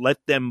you let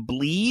them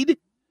bleed,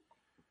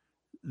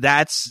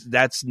 that's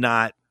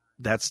not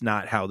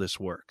how this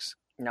works.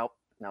 Nope.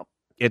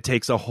 It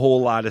takes a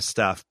whole lot of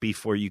stuff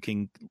before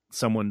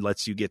someone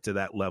lets you get to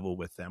that level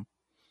with them.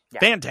 Yeah.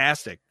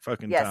 Fantastic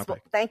fucking topic. Well,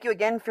 thank you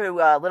again for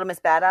Little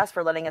Miss Badass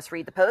for letting us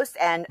read the post.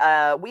 And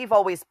we've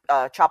always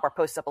chopped our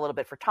posts up a little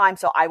bit for time,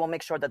 so I will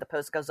make sure that the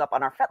post goes up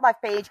on our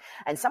FetLife page.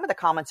 And some of the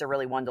comments are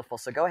really wonderful,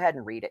 so go ahead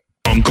and read it.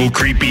 Uncle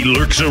Creepy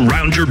lurks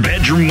around your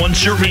bedroom.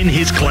 Once you're in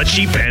his clutch,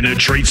 he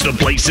penetrates the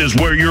places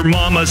where your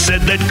mama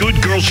said that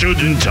good girls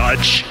shouldn't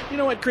touch. You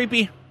know what,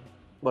 Creepy?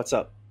 What's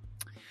up?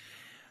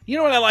 You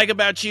know what I like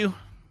about you?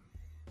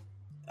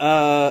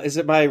 Is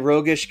it my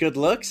roguish good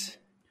looks?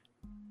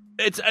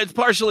 It's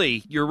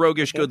partially your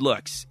roguish good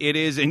looks. It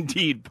is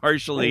indeed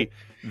partially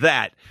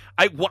that.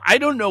 I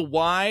don't know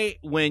why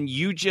when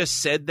you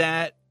just said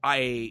that,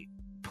 I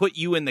put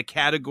you in the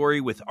category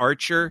with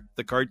Archer,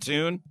 the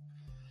cartoon.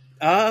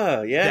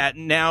 Oh, yeah. That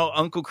now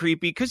Uncle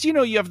Creepy, because you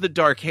know you have the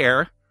dark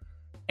hair,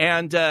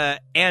 and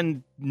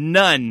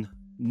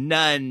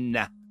none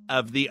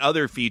of the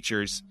other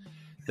features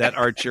that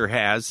Archer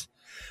has.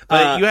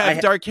 But you have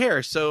dark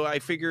hair, so I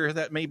figure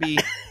that maybe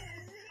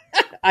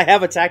I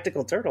have a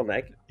tactical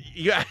turtleneck.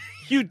 Yeah,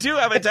 you do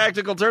have a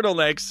tactical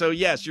turtleneck, so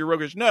yes, you're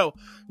roguish. No,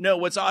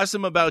 what's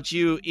awesome about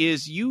you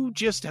is you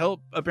just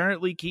help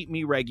apparently keep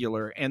me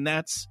regular, and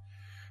that's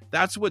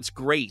what's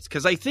great.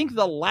 Because I think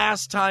the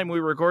last time we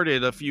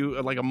recorded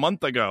a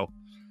month ago,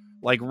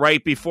 like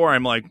right before,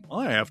 I'm like,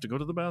 I have to go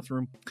to the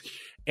bathroom,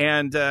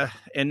 and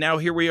now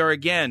here we are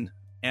again,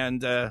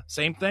 and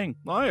same thing.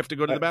 I have to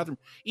go to the bathroom.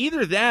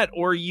 Either that,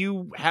 or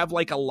you have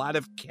like a lot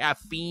of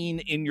caffeine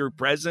in your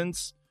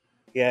presence.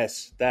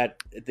 Yes,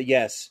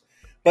 yes.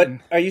 But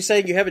are you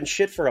saying you haven't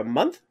shit for a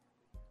month?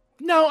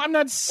 No, I'm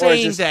not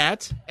saying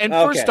that. And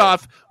first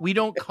off, we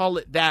don't call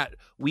it that.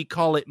 We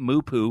call it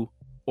moo poo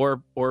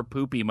or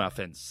poopy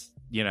muffins.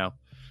 You know,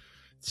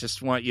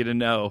 just want you to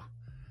know.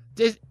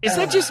 Is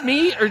that just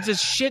me, or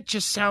does shit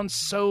just sound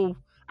so?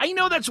 I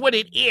know that's what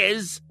it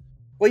is.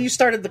 Well, you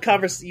started the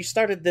conversation. You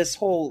started this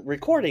whole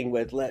recording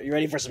with "You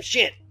ready for some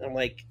shit?" I'm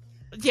like,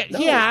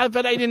 yeah,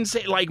 but I didn't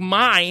say like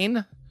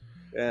mine.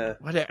 Yeah,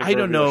 I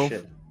don't know.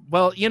 Shit.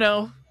 Well, you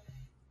know.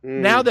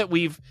 Now that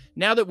we've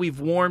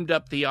warmed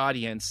up the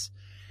audience,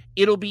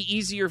 it'll be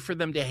easier for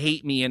them to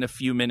hate me in a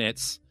few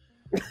minutes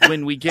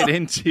when we get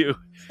into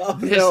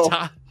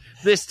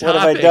this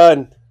topic.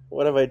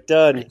 What have I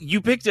done? You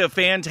picked a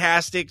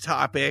fantastic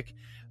topic,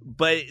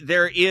 but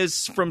there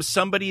is from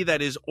somebody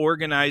that has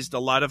organized a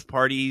lot of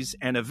parties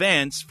and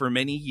events for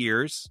many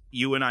years.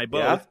 You and I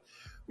both.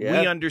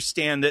 Yeah. We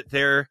understand that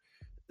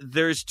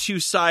there's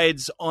two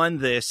sides on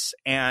this,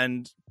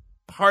 and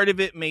part of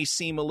it may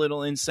seem a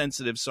little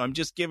insensitive, so I'm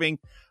just giving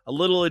a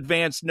little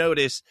advance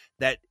notice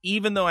that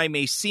even though I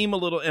may seem a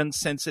little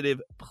insensitive,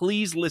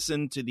 please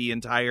listen to the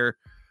entire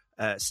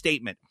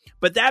statement.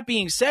 But that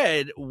being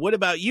said, what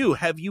about you?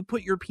 Have you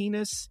put your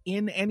penis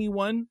in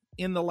anyone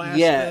in the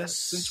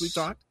last since we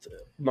talked?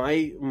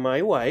 My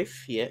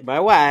wife, my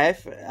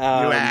wife.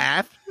 Your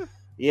wife?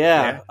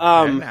 Yeah.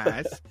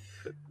 Nice.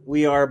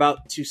 We are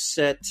about to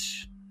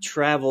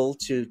travel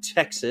to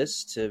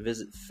Texas to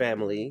visit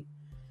family.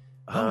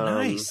 Oh,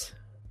 nice.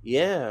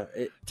 Yeah.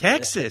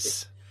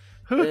 Texas.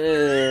 I've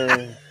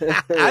been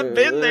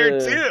there,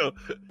 too.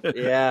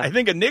 Yeah. I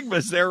think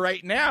Enigma's there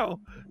right now.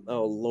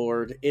 Oh,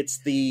 Lord. It's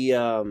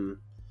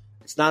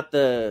it's not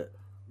the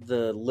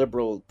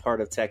liberal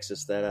part of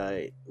Texas that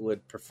I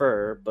would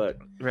prefer, but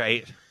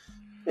right.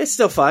 It's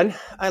still fun.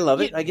 I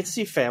love it. I get to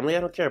see family. I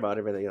don't care about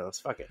everything else.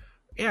 Fuck it.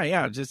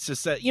 Yeah.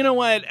 Just you know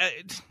what?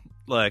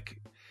 Look,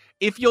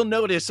 if you'll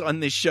notice on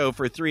this show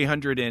for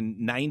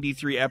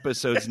 393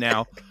 episodes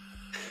now,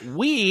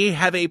 we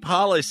have a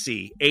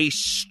policy, a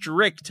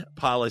strict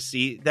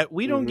policy, that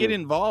we don't get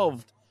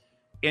involved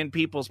in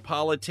people's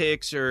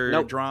politics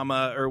or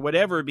drama or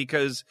whatever,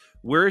 because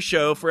we're a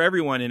show for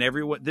everyone, and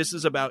everyone. This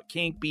is about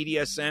kink,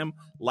 BDSM,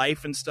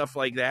 life, and stuff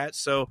like that.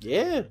 So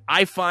yeah,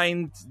 I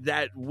find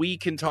that we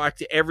can talk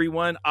to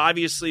everyone.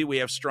 Obviously, we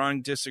have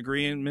strong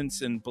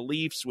disagreements and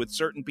beliefs with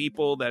certain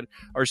people that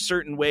are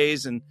certain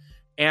ways,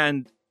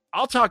 and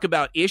I'll talk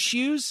about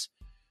issues.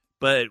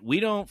 But we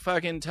don't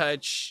fucking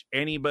touch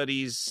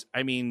anybody's.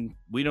 I mean,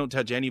 we don't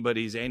touch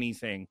anybody's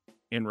anything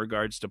in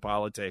regards to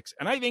politics,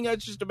 and I think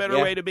that's just a better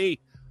way to be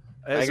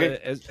as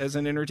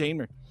an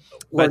entertainer.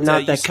 We're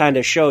not that kind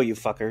of show, you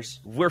fuckers.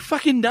 We're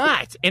fucking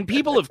not. And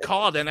people have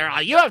called, and they're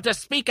like, "You have to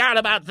speak out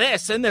about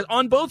this," and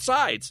on both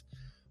sides,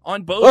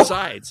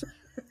 sides,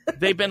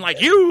 they've been like,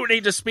 "You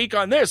need to speak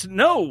on this."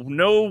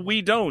 No,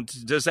 we don't.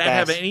 Does that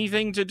have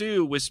anything to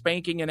do with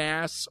spanking an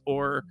ass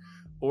or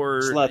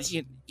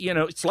sluts? You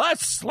know,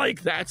 sluts,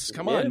 like that's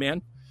come on,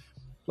 man.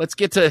 Let's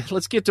get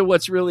to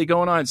what's really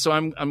going on. So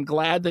I'm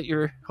glad that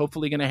you're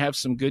hopefully going to have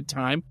some good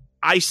time.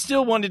 I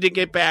still wanted to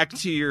get back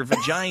to your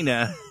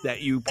vagina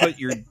that you put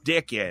your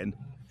dick in.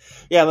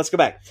 Yeah, let's go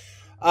back.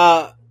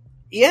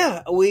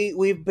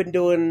 We've been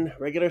doing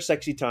regular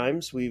sexy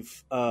times. We've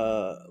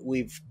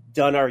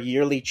done our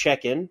yearly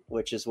check-in,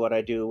 which is what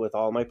I do with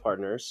all my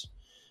partners.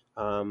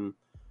 I'm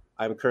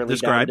currently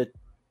down to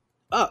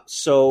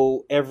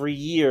so every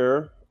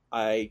year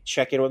I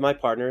check in with my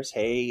partners.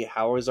 Hey,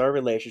 how is our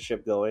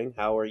relationship going?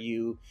 How are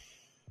you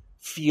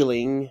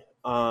feeling?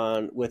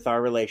 with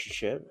our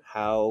relationship.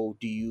 How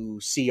do you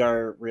see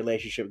our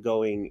relationship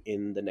going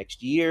in the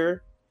next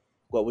year?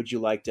 What would you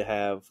like to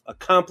have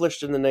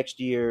accomplished in the next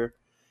year?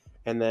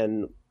 And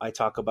then I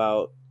talk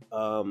about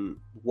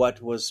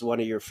what was one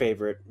of your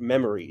favorite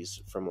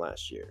memories from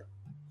last year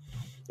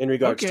in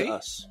regards to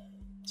us.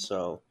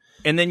 So,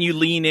 and then you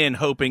lean in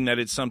hoping that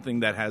it's something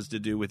that has to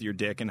do with your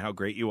dick and how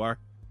great you are.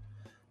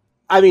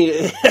 I mean,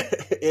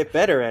 it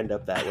better end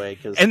up that way.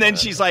 And then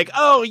she's like,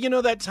 "Oh,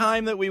 that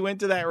time that we went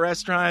to that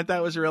restaurant,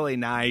 that was really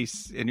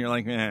nice." And you're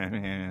like,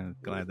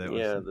 glad that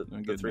was the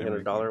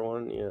 $300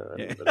 one. Yeah.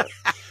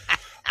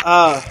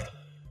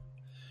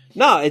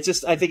 No, it's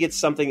just, I think it's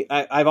something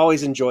I've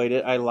always enjoyed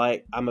it.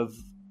 I'm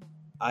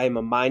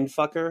a mind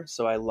fucker,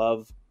 so I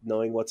love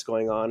knowing what's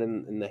going on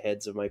in the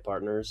heads of my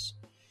partners,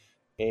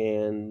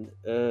 and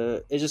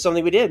it's just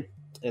something we did.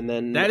 And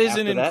then that is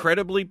an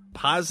incredibly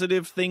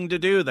positive thing to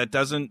do. That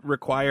doesn't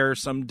require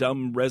some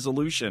dumb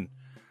resolution.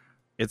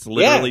 It's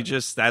literally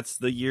just, that's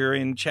the year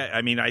in check.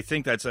 I mean, I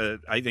think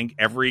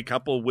every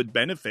couple would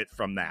benefit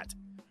from that.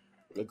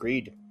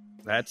 Agreed.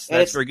 That's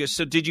very good.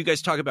 So did you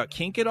guys talk about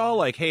kink at all?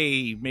 Like,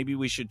 hey, maybe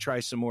we should try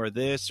some more of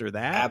this or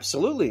that?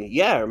 Absolutely.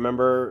 Yeah.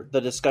 Remember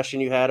the discussion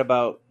you had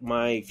about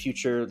my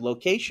future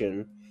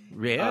location?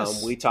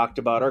 Yes. We talked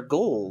about our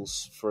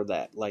goals for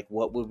that. Like,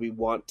 what would we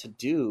want to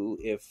do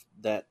if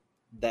that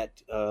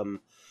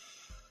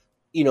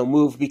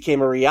move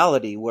became a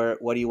reality? What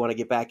do you want to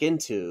get back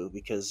into?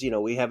 Because,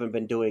 we haven't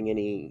been doing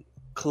any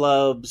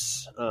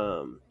clubs.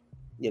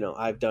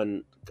 I've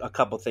done a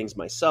couple things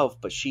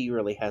myself, but she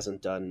really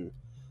hasn't done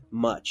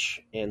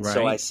much. And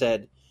so I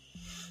said,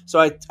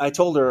 I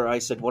told her, I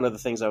said, one of the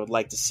things I would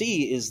like to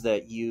see is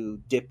that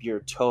you dip your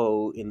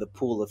toe in the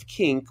pool of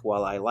kink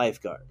while I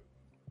lifeguard.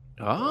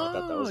 Oh, I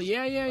thought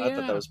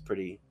that was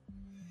pretty,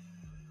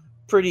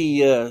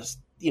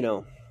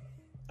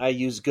 I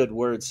use good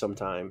words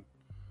sometime.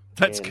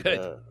 That's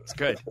good. It's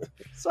good.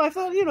 So I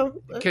thought,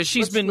 because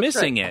she's been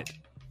missing it.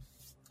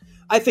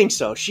 I think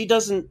so. She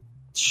doesn't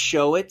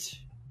show it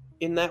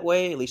in that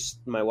way. At least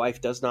my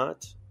wife does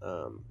not.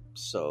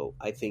 So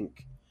I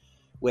think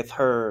with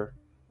her,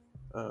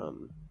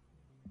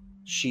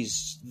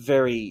 she's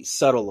very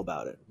subtle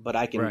about it. But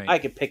I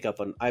can pick up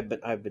on. I've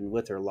been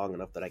with her long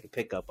enough that I can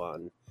pick up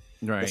on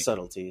the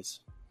subtleties.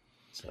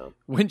 So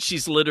when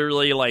she's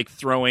literally like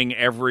throwing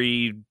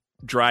every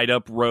dried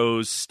up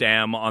rose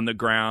stem on the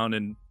ground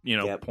and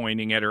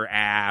pointing at her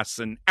ass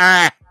and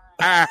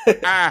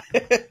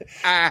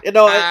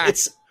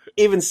it's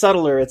even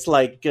subtler. It's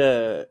like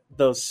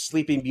those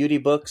Sleeping Beauty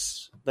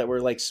books that were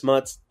like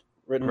smuts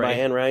written by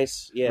Anne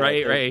Rice. Yeah,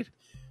 right.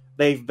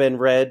 They've been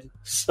read,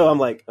 so I'm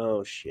like,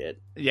 oh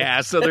shit.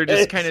 Yeah, so they're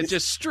just kind of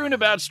just strewn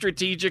about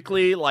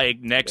strategically, like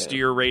next to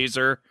your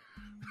razor.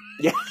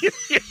 Yeah.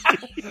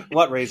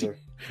 What razor?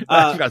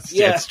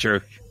 That's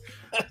true.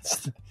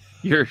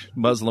 You're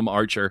Muslim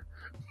archer.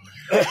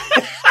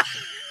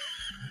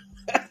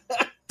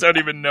 Don't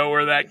even know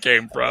where that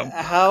came from.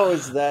 How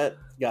is that?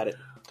 Got it.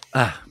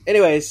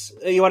 Anyways,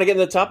 you want to get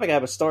into the topic? I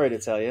have a story to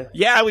tell you.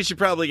 Yeah, we should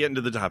probably get into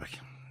the topic.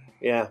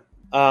 Yeah.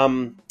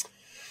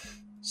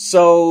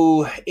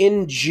 So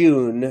in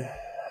June,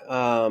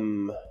 a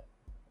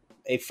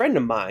friend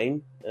of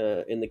mine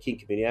in the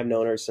kink community, I've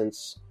known her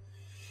since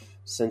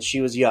she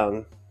was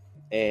young.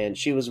 And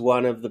she was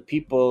one of the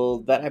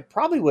people that I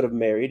probably would have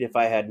married if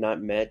I had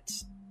not met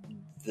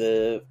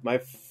my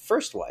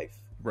first wife.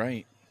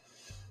 Right.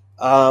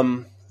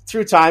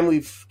 Through time,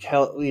 we've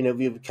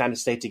kind of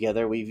stayed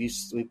together. We've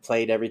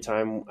played every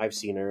time I've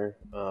seen her.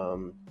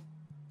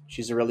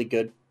 She's a really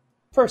good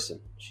person.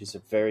 She's a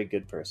very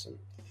good person.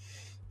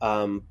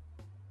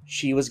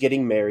 She was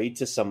getting married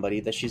to somebody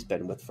that she's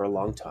been with for a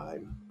long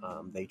time.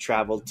 They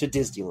traveled to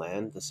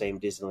Disneyland, the same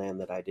Disneyland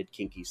that I did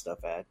kinky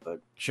stuff at.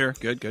 But sure,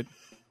 good.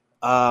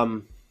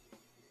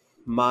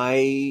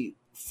 My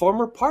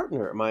former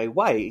partner, my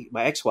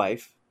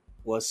ex-wife,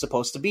 was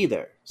supposed to be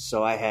there.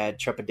 So I had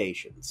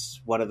trepidations.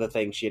 One of the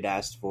things she had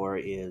asked for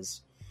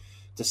is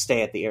to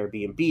stay at the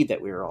Airbnb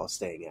that we were all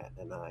staying at.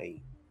 And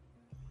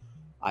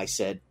I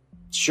said,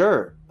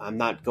 sure, I'm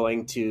not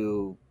going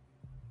to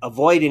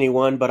avoid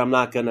anyone, but I'm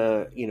not going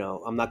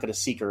to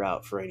seek her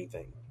out for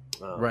anything.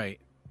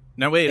 Right.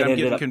 Now, wait, I'm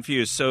getting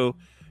confused. So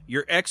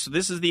your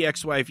this is the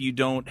ex-wife you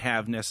don't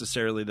have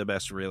necessarily the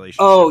best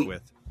relationship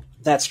with.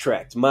 That's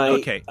correct.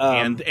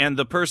 And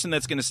the person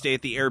that's going to stay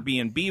at the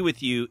Airbnb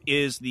with you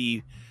is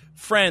the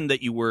friend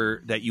that you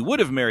would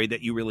have married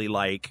that you really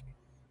like.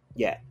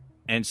 Yeah.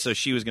 And so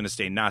she was going to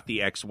stay, not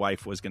the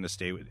ex-wife was going to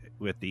stay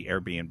with the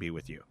Airbnb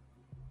with you.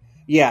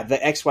 Yeah,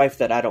 the ex-wife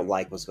that I don't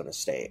like was going to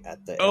stay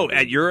at the. Oh, Airbnb.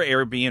 At your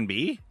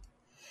Airbnb?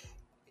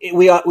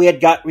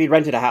 We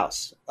rented a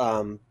house.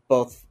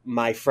 Both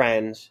my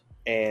friend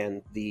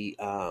and the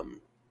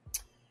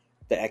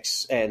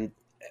ex and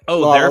a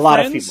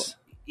lot of people.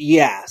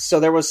 Yeah, so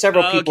there was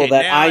several people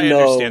that I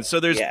know. Understand. So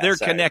they're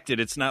connected.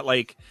 It's not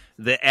like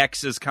the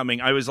ex is coming.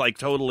 I was like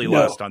totally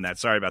lost on that.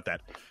 Sorry about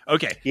that.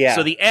 Okay. Yeah.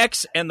 So the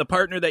ex and the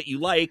partner that you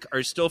like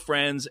are still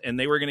friends, and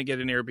they were going to get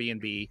an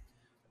Airbnb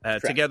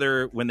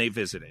together when they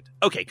visited.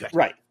 Okay, good.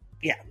 Right.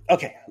 Yeah.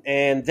 Okay.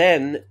 And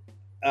then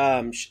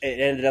it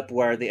ended up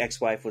where the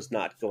ex-wife was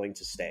not going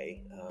to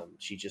stay.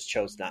 She just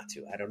chose not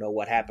to. I don't know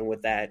what happened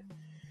with that.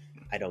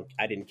 I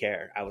didn't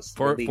care. I was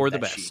for the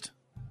best.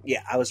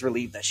 I was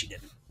relieved that she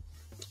didn't.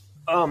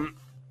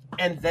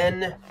 And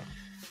then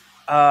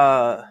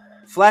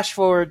flash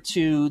forward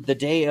to the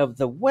day of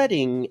the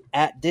wedding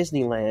at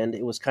Disneyland.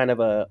 It was kind of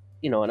an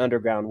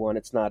underground one.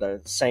 It's not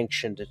a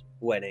sanctioned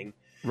wedding.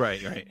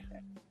 Right.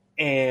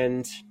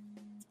 And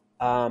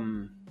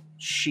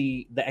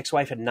the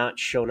ex-wife had not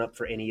shown up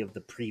for any of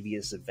the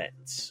previous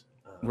events.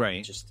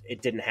 Right.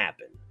 It didn't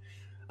happen.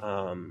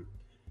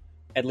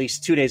 At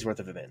least 2 days worth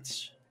of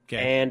events.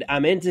 Okay. And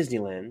I'm in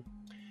Disneyland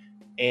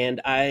and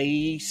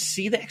I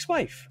see the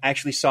ex-wife. I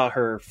actually saw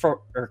her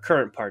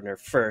current partner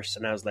first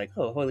and I was like,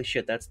 oh, holy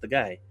shit, that's the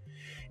guy.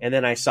 And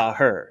then I saw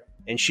her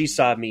and she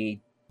saw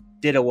me,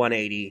 did a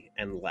 180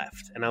 and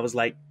left. And I was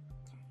like,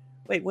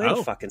 wait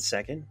a fucking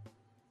second.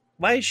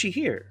 Why is she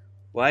here?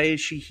 Why is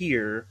she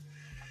here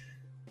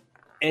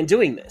and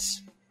doing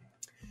this?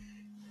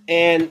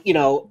 And,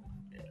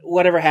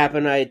 whatever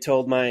happened, I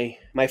told my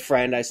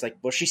friend, I was like,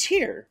 well, she's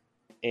here.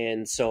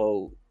 And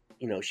so,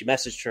 she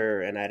messaged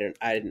her and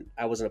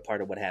I wasn't a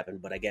part of what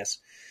happened, but I guess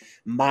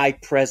my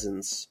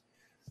presence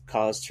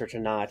caused her to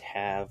not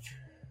have,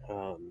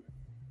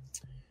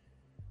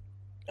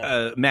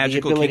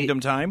 magical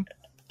kingdom time.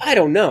 I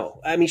don't know.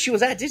 I mean, she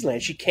was at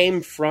Disneyland. She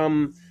came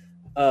from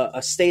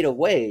a state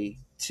away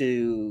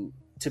to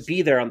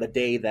be there on the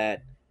day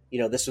that,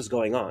 this was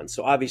going on.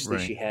 So obviously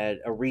She had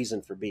a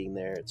reason for being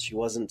there. She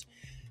wasn't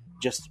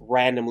just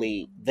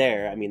randomly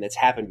there. I mean, that's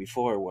happened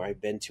before where I've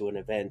been to an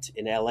event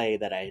in LA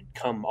that I had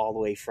come all the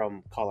way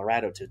from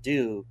Colorado to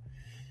do,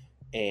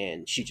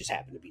 and she just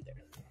happened to be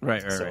there.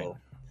 Right.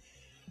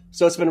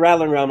 So it's been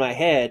rattling around my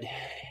head,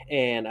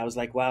 and I was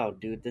like, wow,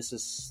 dude,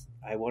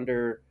 I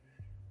wonder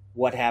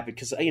what happened.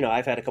 Because,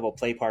 I've had a couple of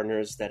play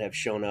partners that have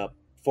shown up,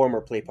 former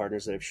play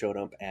partners that have showed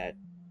up at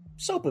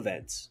soap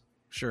events.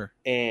 Sure.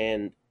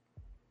 And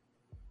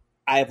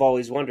I've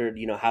always wondered,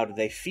 how do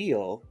they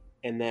feel?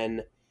 And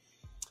then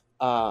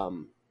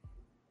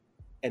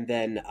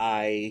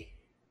I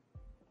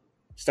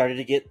started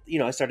to get,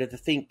 I started to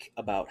think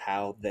about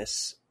how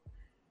this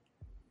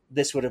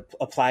would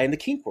apply in the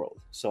kink world.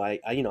 So I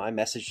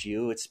messaged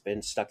you. It's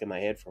been stuck in my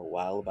head for a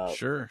while about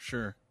sure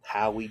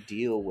how we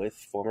deal with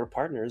former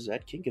partners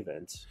at kink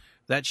events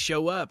that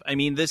show up. I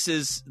mean, this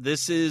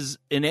is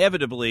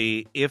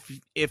inevitably,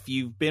 if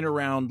you've been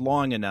around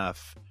long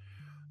enough,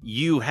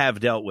 you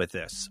have dealt with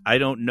this. I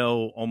don't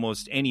know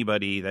almost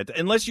anybody that,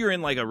 unless you're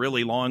in like a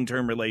really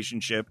long-term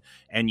relationship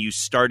and you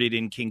started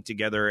in kink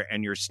together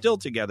and you're still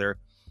together.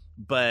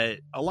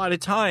 But a lot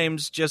of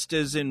times, just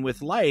as in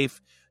with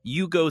life,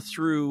 you go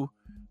through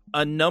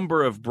a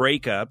number of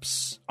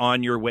breakups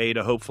on your way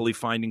to hopefully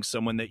finding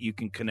someone that you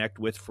can connect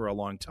with for a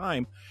long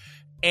time.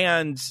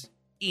 And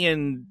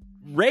in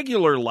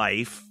regular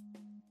life,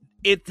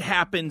 it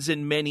happens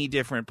in many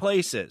different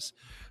places.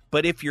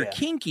 But if you're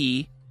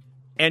kinky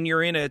and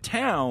you're in a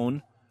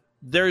town,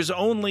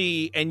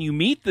 and you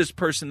meet this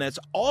person that's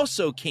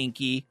also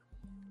kinky,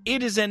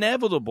 it is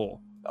inevitable.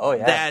 Oh,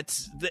 yeah. That,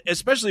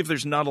 especially if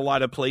there's not a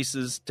lot of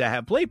places to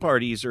have play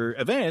parties or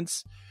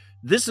events,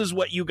 this is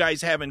what you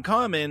guys have in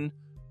common.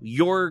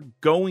 You're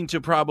going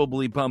to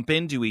probably bump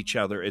into each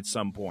other at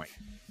some point.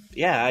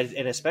 Yeah,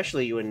 and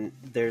especially when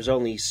there's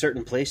only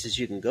certain places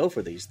you can go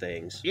for these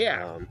things.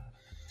 Yeah.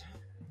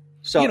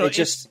 So it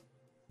just...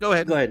 Go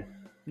ahead.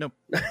 Nope.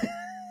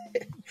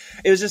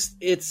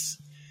 It's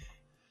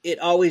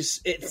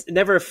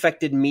never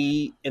affected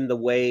me in the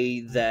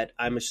way that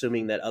I'm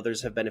assuming that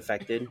others have been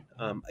affected.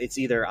 It's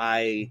either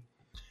I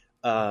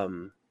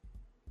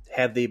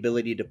have the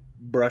ability to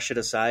brush it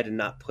aside and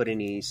not put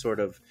any sort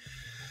of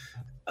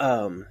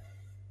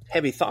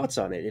heavy thoughts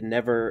on it. It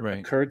never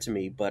occurred to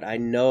me, but I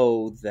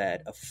know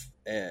that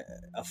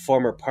a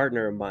former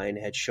partner of mine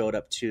had showed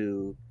up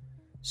to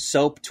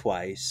soap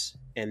twice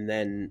and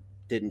then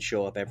didn't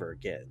show up ever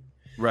again.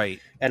 Right.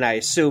 And I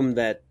assumed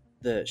that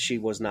she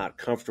was not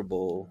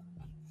comfortable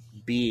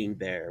being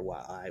there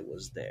while I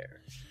was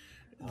there.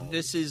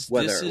 This is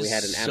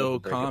so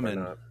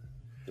common.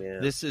 Yeah.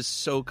 This is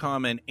so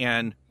common.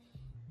 And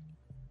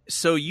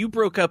so you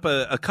broke up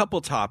a couple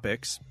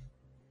topics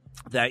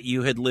that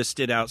you had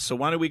listed out. So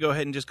why don't we go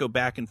ahead and just go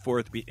back and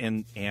forth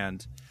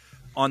and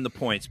on the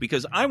points,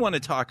 because I want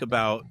to talk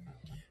about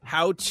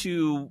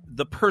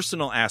the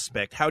personal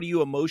aspect. How do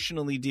you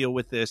emotionally deal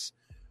with this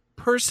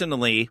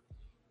personally?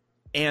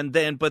 And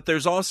then, but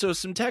there's also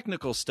some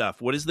technical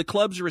stuff. What is the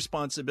club's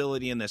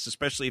responsibility in this,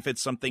 especially if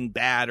it's something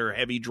bad or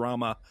heavy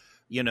drama,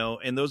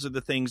 and those are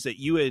the things that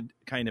you had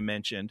kind of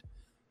mentioned.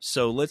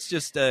 So let's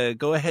just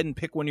go ahead and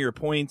pick one of your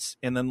points,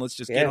 and then let's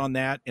just get on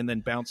that and then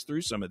bounce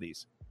through some of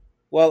these.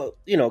 Well,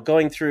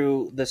 going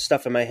through the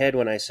stuff in my head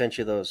when I sent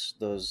you those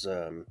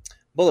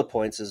bullet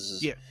points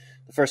the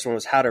first one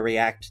was how to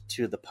react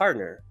to the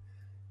partner.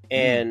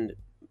 And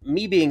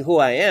me being who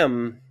I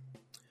am,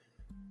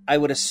 I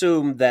would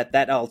assume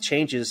that all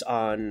changes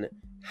on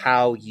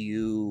how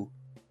you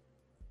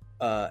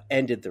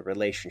ended the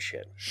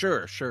relationship.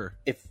 Sure.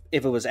 If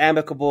it was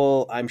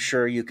amicable, I'm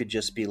sure you could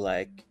just be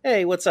like,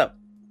 hey, what's up?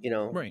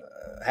 Right.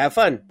 Have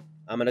fun.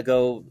 I'm going to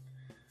go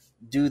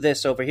do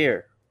this over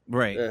here.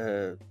 Right.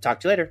 Talk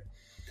to you later.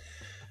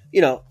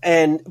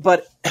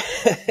 But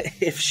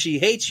if she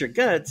hates your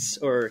guts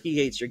or he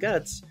hates your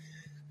guts,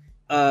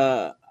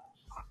 I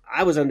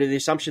was under the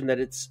assumption that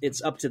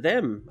it's up to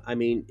them. I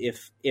mean,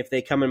 if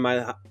they come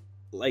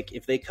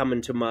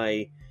into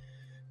my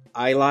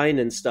eye line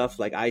and stuff,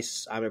 like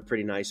I'm a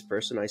pretty nice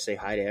person. I say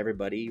hi to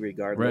everybody,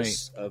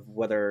 regardless of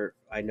whether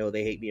I know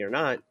they hate me or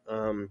not.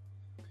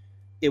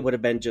 It would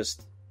have been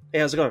just, hey,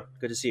 how's it going?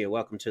 Good to see you.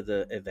 Welcome to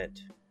the event.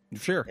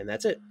 Sure. And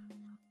that's it.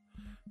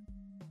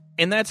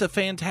 And that's a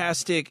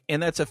fantastic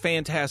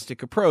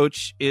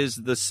approach, is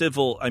the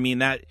civil. I mean,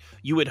 that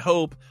you would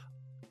hope,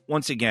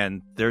 once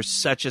again, there's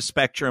such a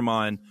spectrum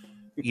on,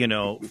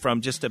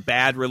 from just a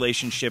bad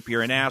relationship,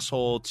 you're an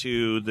asshole,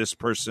 to this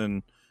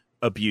person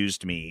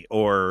abused me,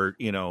 or,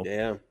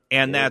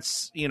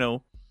 that's,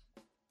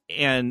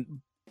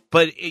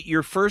 but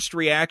your first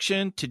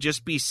reaction to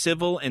just be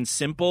civil and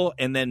simple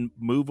and then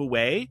move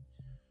away,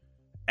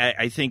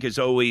 I think is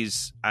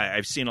always,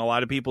 I've seen a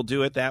lot of people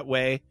do it that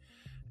way.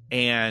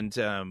 And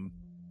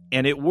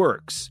it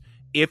works.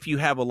 If you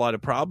have a lot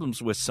of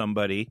problems with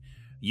somebody,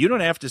 you don't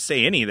have to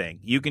say anything.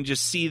 You can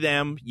just see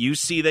them. You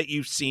see that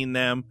you've seen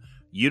them.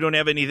 You don't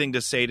have anything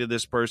to say to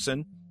this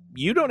person.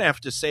 You don't have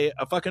to say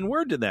a fucking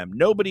word to them.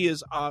 Nobody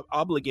is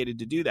obligated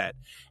to do that.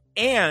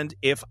 And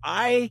if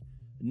I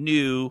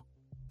knew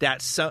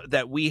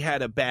that we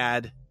had a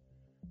bad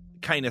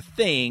kind of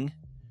thing,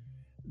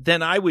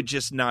 then I would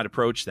just not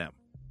approach them.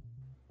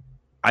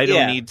 I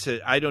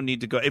don't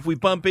need to go. If we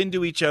bump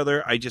into each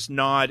other, I just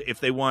nod if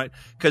they want.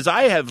 Because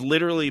I have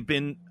literally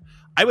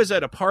I was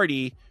at a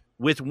party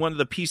with one of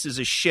the pieces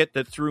of shit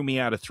that threw me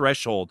out of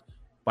Threshold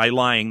by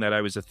lying that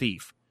I was a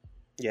thief.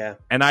 Yeah.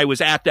 And I was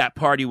at that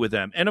party with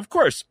them. And of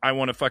course, I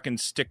want to fucking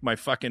stick my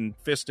fucking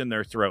fist in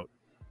their throat.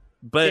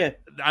 But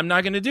I'm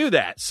not going to do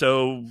that.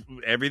 So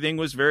everything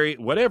was very,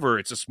 whatever.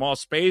 It's a small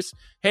space.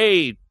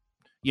 Hey,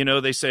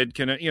 they said,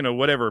 can I,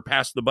 whatever,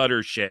 pass the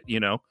butter shit,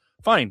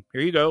 Fine,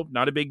 here you go.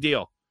 Not a big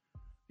deal.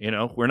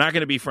 We're not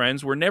going to be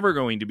friends. We're never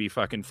going to be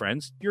fucking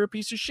friends. You're a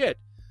piece of shit.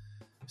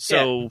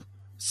 So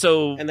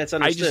and that's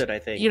understood, I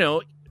think.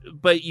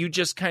 But you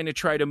just kind of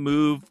try to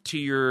move to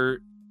your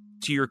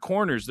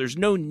corners. There's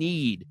no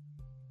need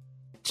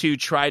to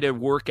try to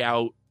work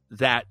out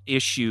that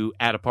issue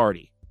at a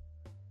party.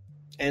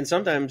 And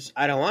sometimes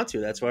I don't want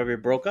to. That's why we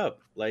broke up.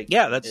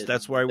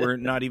 That's why we're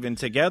not even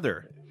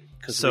together.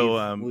 So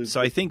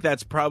I think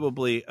that's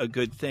probably a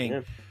good thing.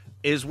 Yeah.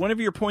 Is one of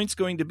your points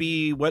going to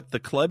be what the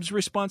club's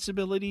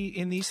responsibility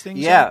in these things?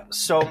 Yeah. Are?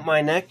 So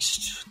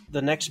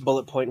the next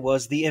bullet point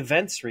was the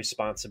event's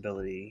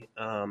responsibility.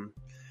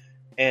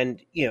 And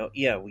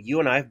you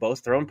and I have both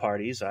thrown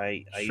parties.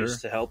 I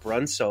used to help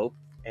run SOAP,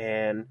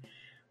 and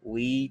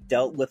we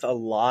dealt with a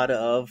lot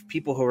of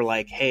people who were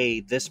like,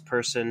 "Hey, this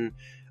person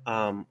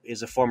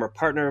is a former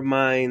partner of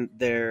mine.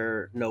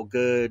 They're no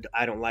good.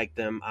 I don't like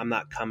them. I'm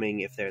not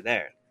coming if they're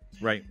there."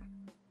 Right.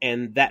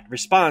 And that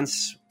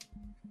response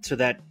to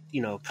that,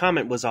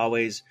 comment was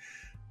always,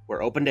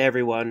 we're open to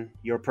everyone.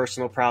 Your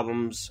personal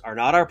problems are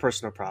not our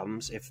personal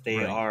problems. If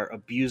they are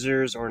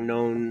abusers or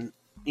known,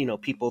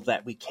 people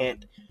that we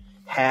can't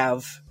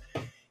have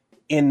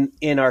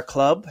in our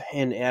club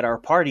and at our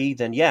party,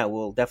 then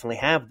we'll definitely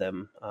have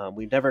them.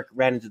 We've never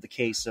ran into the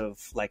case of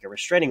like a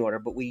restraining order,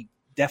 but we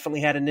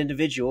definitely had an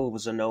individual who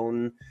was a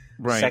known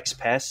sex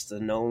pest, a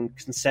known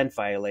consent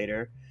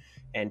violator,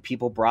 and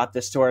people brought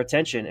this to our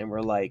attention, and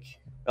we're like,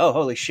 oh,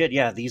 holy shit,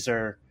 this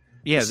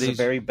is a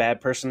very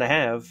bad person to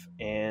have,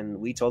 and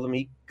we told him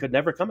he could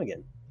never come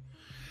again.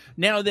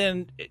 Now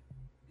then,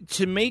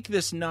 to make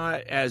this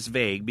not as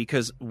vague,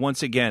 because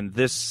once again,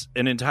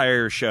 an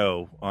entire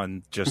show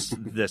on just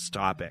this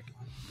topic,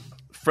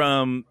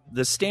 from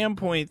the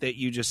standpoint that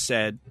you just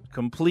said,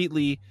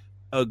 completely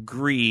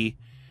agree.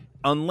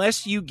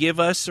 Unless you give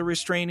us a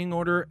restraining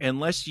order,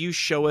 unless you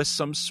show us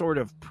some sort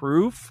of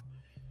proof,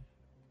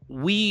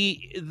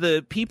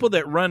 the people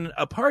that run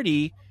a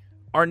party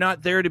are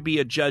not there to be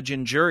a judge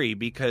and jury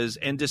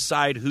and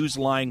decide who's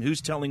lying,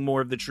 who's telling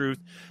more of the truth,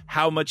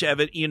 how much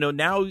of it,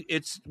 now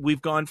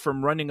we've gone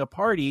from running a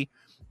party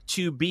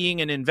to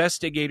being an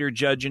investigator,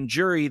 judge, and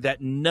jury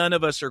that none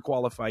of us are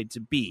qualified to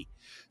be.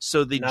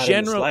 So the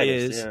general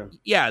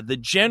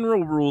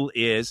rule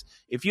is,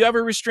 if you have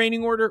a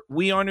restraining order,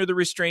 we honor the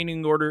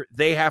restraining order.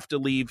 They have to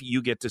leave.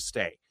 You get to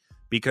stay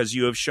because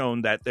you have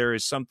shown that there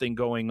is something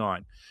going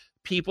on.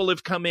 People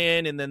have come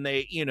in, and then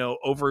they,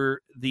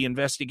 over the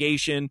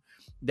investigation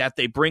that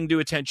they bring to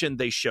attention,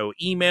 they show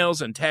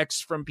emails and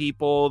texts from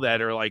people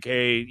that are like,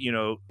 hey,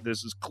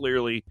 this is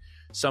clearly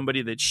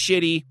somebody that's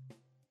shitty.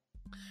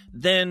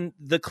 Then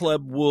the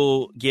club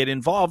will get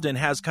involved and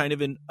has kind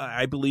of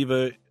I believe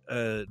a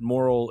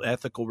moral,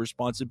 ethical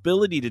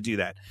responsibility to do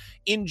that.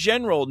 In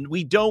general,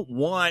 we don't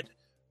want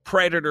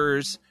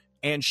predators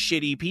and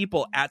shitty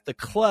people at the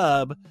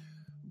club,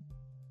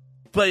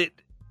 but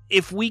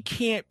if we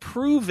can't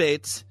prove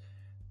it,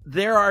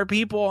 there are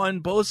people on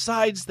both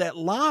sides that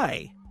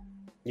lie.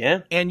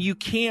 Yeah. And you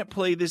can't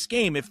play this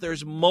game. If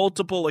there's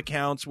multiple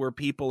accounts where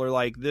people are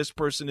like, this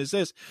person is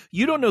this,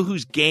 you don't know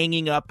who's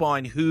ganging up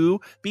on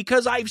who,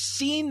 because I've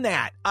seen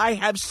that. I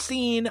have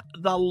seen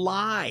the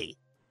lie.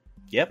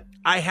 Yep.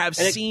 I have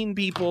seen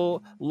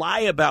people lie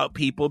about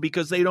people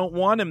because they don't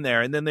want him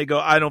there. And then they go,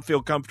 I don't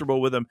feel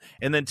comfortable with him.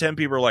 And then 10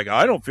 people are like,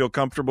 I don't feel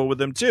comfortable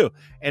with him too.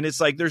 And it's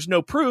like, there's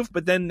no proof,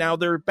 but then now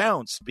they're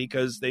bounced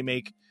because they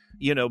make,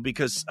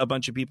 because a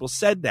bunch of people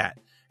said that.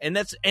 And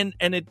that's, and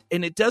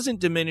it doesn't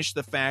diminish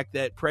the fact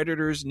that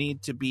predators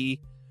need to be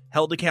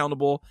held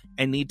accountable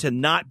and need to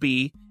not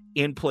be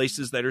in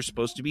places that are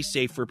supposed to be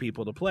safe for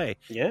people to play.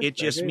 Yeah, it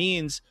just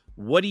means,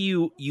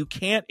 you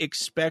can't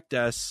expect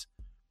us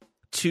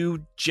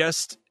to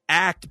just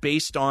act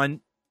based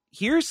on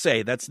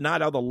hearsay. That's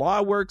not how the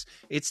law works.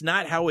 It's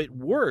not how it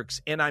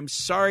works. And I'm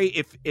sorry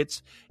if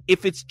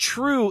it's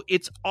true,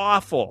 it's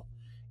awful.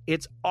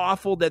 It's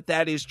awful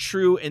that is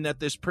true and that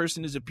this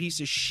person is a piece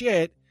of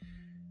shit.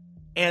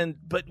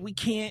 But we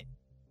can't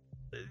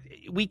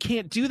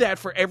do that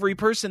for every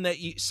person that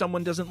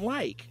someone doesn't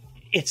like.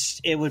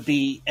 It would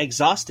be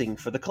exhausting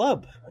for the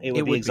club. It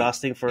would be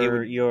exhausting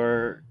for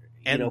your.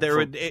 And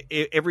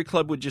every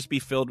club would just be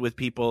filled with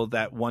people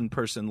that one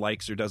person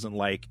likes or doesn't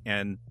like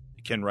and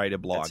can write a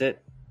blog. That's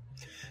it.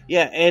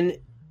 Yeah, and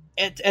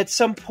at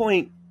some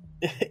point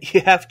you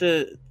have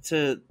to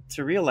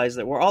realize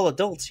that we're all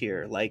adults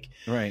here. Like,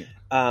 right.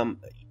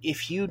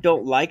 If you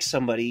don't like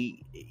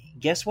somebody,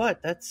 guess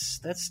what?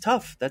 That's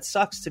tough. That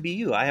sucks to be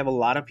you. I have a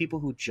lot of people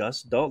who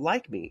just don't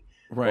like me.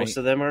 Right. Most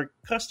of them are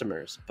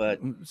customers, but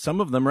some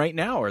of them right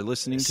now are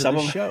listening to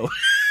the show.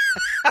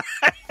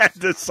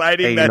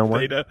 Deciding that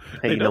they don't.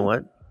 Hey, you know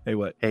what? Hey,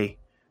 what? Hey,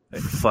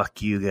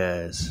 fuck you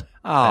guys.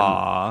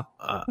 Aww.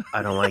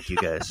 I don't like you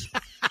guys.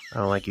 I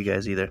don't like you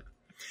guys either.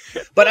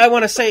 But I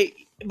want to say,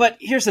 but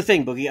here's the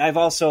thing, Boogie. I've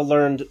also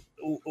learned,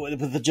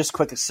 with the just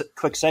quick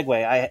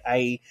segue,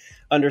 I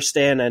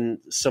understand, and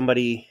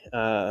somebody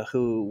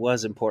who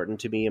was important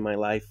to me in my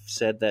life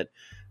said that,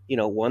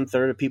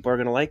 1/3 of people are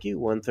going to like you,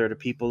 1/3 of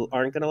people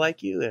aren't going to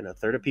like you, and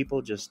 1/3 of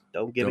people just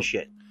don't give a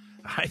shit.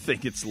 I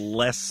think it's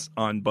less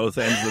on both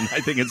ends than I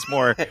think it's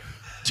more.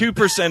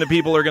 2% of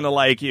people are going to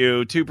like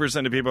you.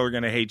 2% of people are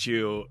going to hate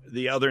you.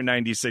 The other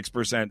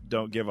 96%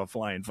 don't give a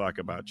flying fuck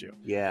about you.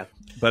 Yeah.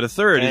 But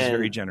 1/3 is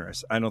very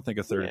generous. I don't think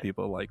 1/3 of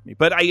people like me,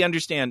 but I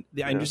understand.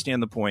 I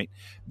understand the point.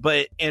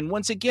 And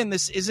once again,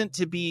 this isn't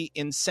to be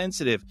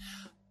insensitive.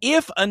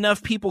 If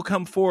enough people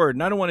come forward,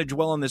 and I don't want to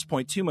dwell on this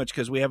point too much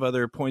because we have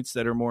other points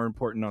that are more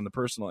important on the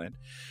personal end.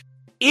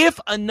 If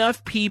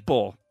enough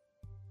people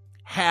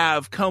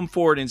have come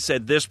forward and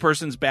said, this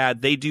person's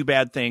bad, they do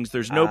bad things,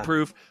 there's no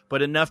proof,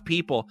 but enough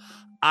people,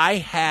 I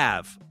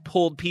have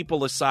pulled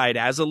people aside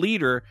as a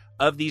leader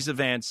of these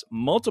events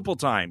multiple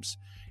times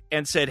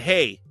and said,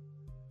 hey,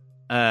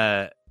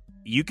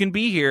 you can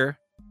be here,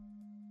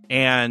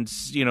 and,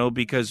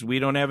 because we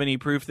don't have any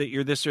proof that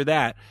you're this or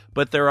that,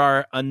 but there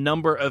are a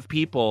number of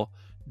people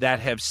that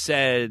have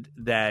said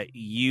that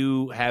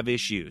you have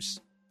issues.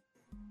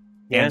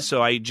 Yeah. And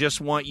so I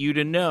just want you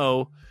to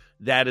know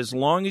that as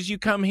long as you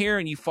come here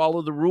and you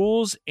follow the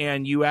rules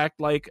and you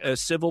act like a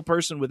civil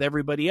person with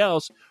everybody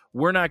else,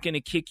 we're not going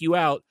to kick you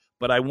out.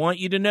 But I want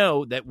you to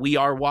know that we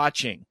are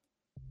watching.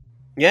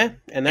 Yeah.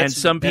 And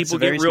some people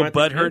get real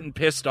butthurt and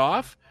pissed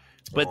off.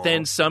 But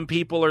then some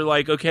people are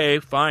like, okay,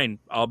 fine,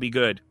 I'll be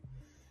good.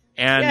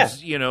 And,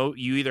 you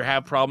either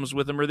have problems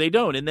with them or they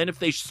don't. And then if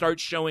they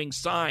start showing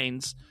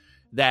signs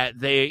that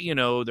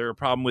they're a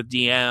problem with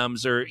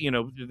DMs or,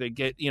 they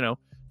get,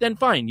 then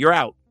fine, you're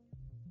out.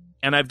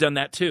 And I've done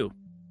that too.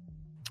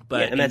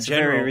 But and that's a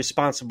very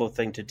responsible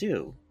thing to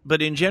do.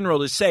 But in general,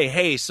 to say,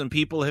 hey, some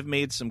people have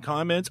made some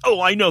comments.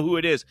 Oh, I know who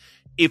it is.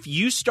 If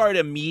you start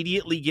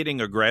immediately getting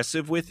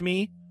aggressive with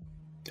me,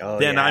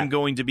 then I'm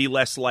going to be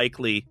less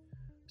likely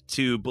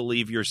to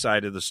believe your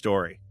side of the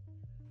story.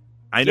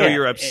 I know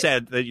you're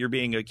upset that you're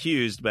being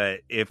accused, but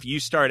if you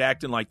start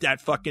acting like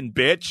that fucking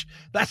bitch,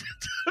 that's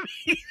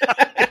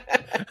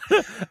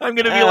I'm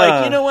going to be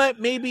like, you know what?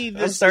 Maybe I'm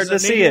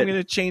going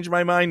to change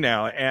my mind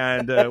now,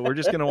 and we're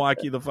just going to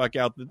walk you the fuck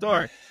out the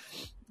door.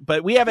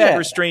 But we have had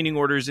restraining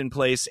orders in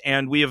place,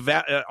 and we have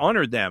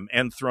honored them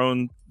and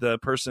thrown the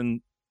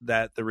person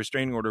that the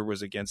restraining order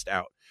was against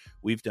out.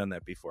 We've done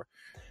that before.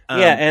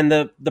 And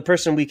the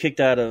person we kicked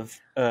out of,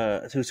 we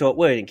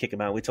didn't kick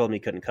him out. We told him he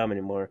couldn't come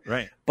anymore.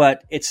 Right.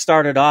 But it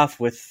started off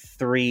with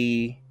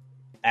 3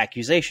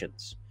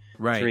 accusations,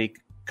 3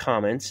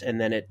 comments, and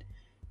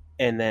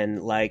then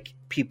like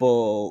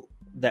people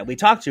that we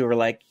talked to were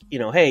like,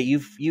 hey,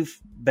 you've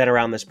been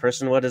around this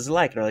person. What is it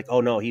like? And they're like,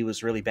 oh no, he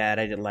was really bad.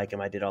 I didn't like him.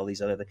 I did all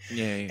these other things.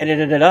 Yeah. And it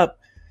ended up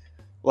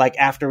like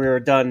after we were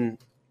done,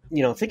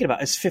 thinking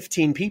about it, it's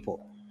 15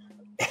 people.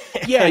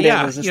 Yeah, and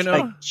it was just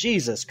like,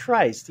 Jesus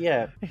Christ,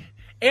 yeah.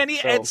 And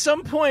at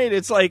some point,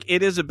 it's like,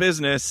 it is a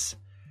business.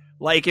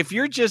 Like, if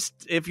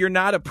you're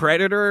not a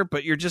predator,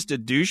 but you're just a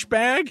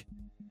douchebag,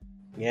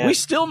 we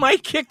still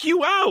might kick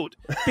you out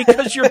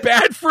because you're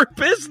bad for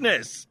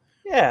business.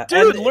 Yeah.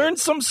 Dude, learn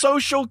some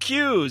social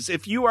cues.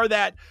 If you are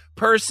that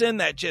person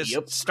that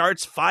just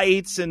starts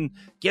fights and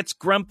gets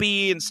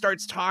grumpy and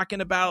starts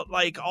talking about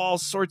like all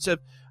sorts of...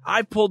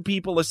 I pulled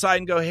people aside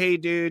and go, hey,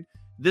 dude,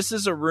 this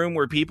is a room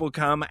where people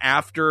come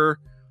after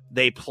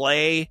they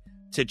play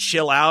to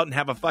chill out and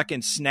have a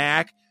fucking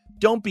snack.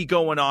 Don't be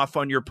going off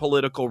on your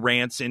political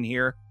rants in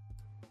here.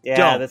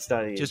 Yeah, that's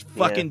not easy. Just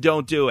fucking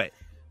don't do it.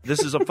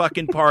 This is a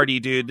fucking party,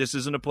 dude. This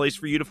isn't a place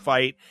for you to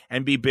fight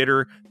and be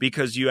bitter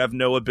because you have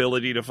no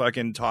ability to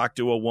fucking talk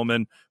to a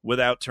woman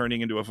without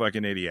turning into a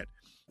fucking idiot.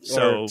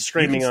 So or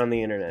screaming on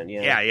the internet.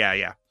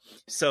 Yeah.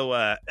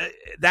 So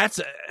that's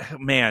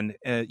man.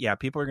 Yeah,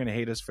 people are going to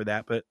hate us for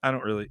that, but I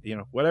don't really,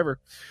 whatever.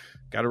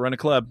 Got to run a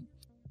club.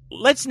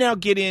 Let's now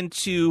get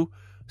into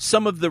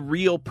some of the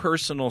real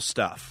personal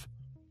stuff,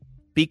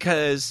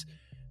 because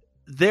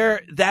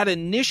that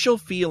initial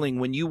feeling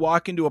when you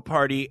walk into a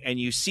party and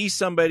you see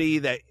somebody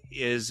that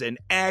is an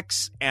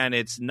ex and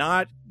it's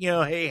not,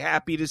 hey,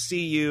 happy to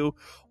see you,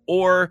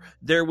 or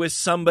there was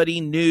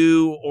somebody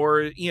new,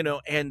 or,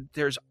 and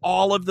there's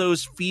all of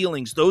those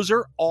feelings. Those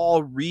are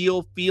all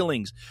real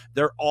feelings.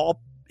 They're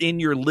all in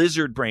your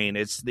lizard brain.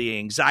 It's the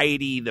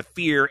anxiety, the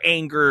fear,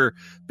 anger,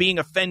 being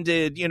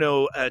offended,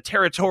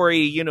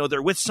 territory,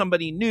 they're with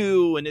somebody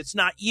new and it's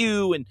not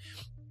you. And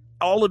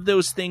all of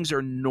those things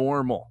are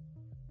normal.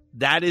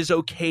 That is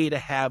okay to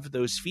have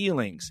those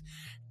feelings.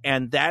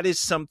 And that is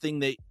something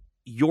that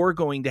you're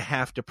going to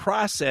have to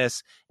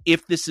process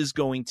if this is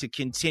going to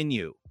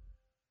continue.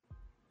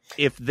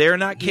 If they're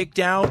not kicked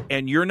out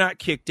and you're not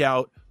kicked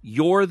out,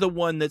 you're the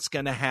one that's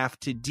going to have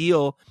to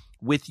deal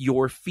with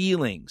your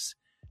feelings.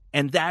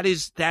 And that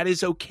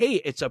is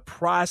okay. It's a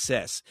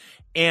process.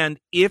 And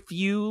if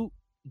you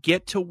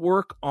get to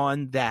work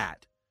on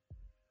that,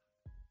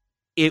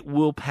 it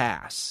will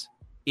pass.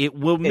 It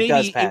will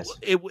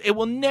it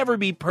will never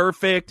be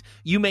perfect.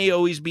 You may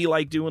always be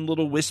like doing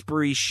little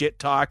whispery shit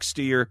talks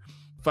to your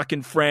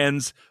fucking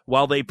friends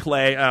while they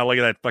play. Oh, look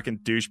at that fucking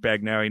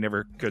douchebag now. He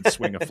never could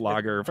swing a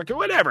flogger or fucking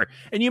whatever.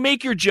 And you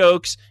make your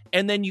jokes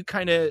and then you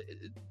kind of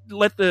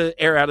let the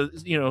air out of,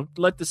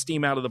 let the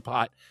steam out of the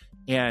pot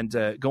and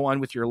go on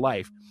with your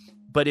life.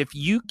 But if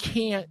you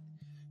can't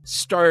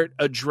start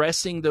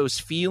addressing those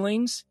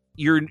feelings,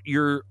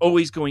 you're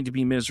always going to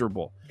be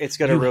miserable. It's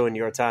going to ruin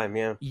your time,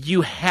 yeah.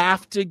 You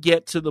have to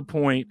get to the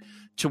point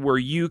to where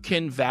you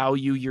can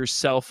value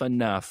yourself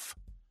enough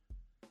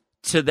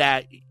to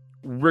that,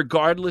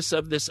 regardless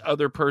of this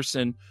other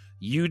person,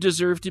 you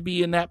deserve to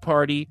be in that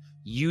party.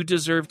 You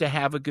deserve to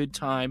have a good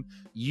time.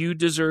 You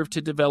deserve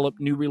to develop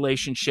new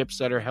relationships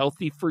that are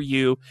healthy for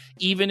you,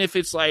 even if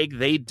it's like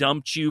they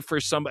dumped you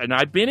for somebody. And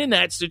I've been in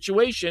that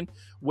situation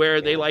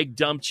where they like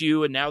dumped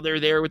you and now they're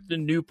there with the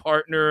new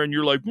partner and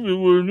you're like,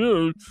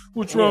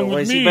 what's wrong with me?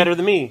 Why is he better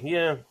than me?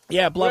 Yeah.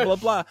 Yeah, blah, blah,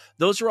 blah.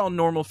 Those are all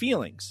normal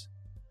feelings.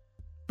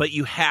 But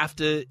you have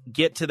to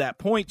get to that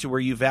point to where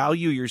you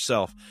value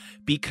yourself,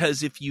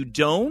 because if you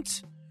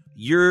don't,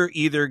 you're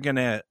either going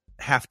to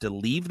have to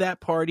leave that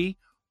party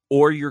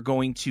or you're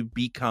going to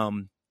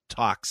become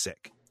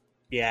toxic.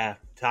 Yeah,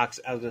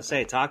 toxic. I was going to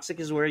say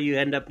toxic is where you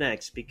end up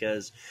next,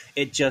 because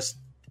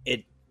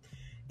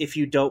if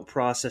you don't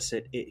process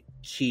it, it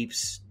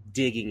keeps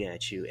digging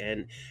at you.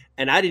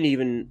 And I didn't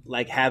even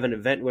like have an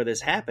event where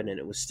this happened and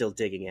it was still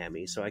digging at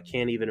me. So I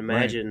can't even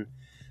imagine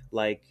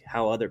like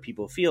how other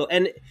people feel.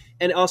 And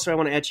also I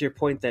want to add to your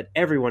point that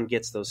everyone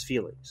gets those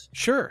feelings.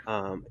 Sure.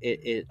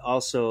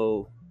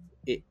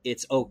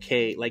 It's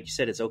okay. Like you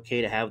said, it's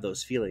okay to have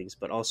those feelings,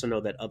 but also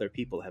know that other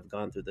people have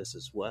gone through this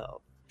as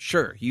well.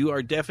 Sure. You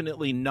are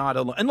definitely not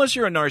alone. Unless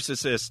you're a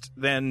narcissist,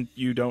 then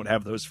you don't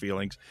have those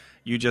feelings.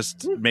 You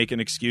just make an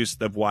excuse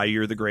of why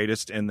you're the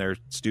greatest and they're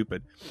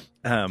stupid.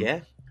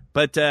 Yeah.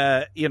 But,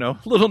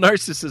 little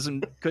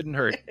narcissism couldn't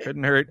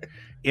hurt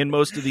in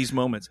most of these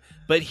moments.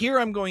 But here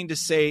I'm going to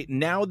say,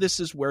 now this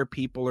is where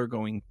people are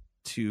going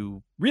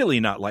to really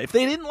not like. If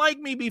they didn't like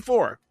me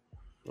before,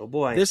 oh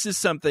boy, this is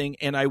something,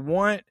 and I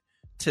want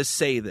to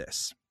say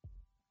this.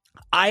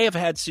 I have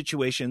had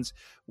situations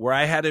where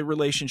I had a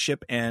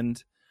relationship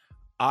end.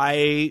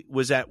 I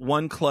was at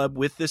one club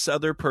with this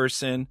other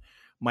person.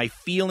 My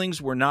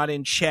feelings were not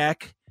in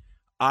check.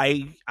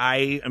 I'm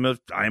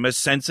a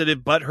sensitive,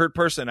 butthurt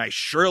person. I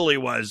surely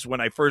was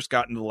when I first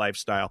got into the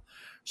lifestyle.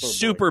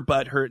 Super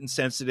butthurt and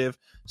sensitive.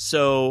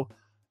 So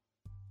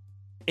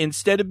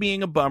instead of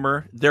being a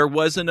bummer, there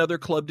was another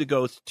club to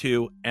go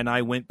to, and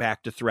I went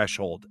back to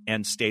Threshold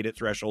and stayed at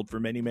Threshold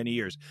for many, many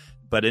years.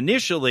 But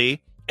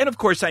initially, and of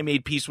course I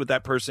made peace with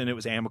that person. It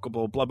was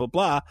amicable, blah, blah,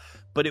 blah.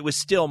 But it was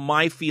still,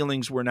 my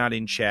feelings were not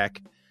in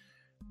check.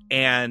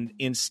 And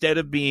instead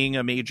of being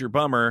a major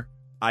bummer,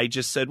 I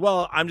just said,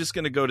 well, I'm just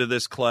going to go to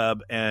this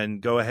club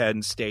and go ahead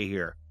and stay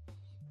here.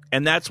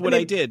 And that's what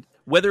I did.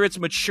 Whether it's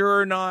mature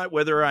or not,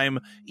 whether I'm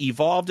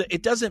evolved,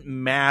 it doesn't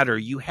matter.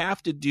 You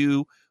have to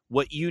do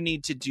what you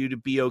need to do to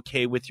be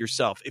okay with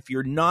yourself. If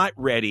you're not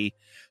ready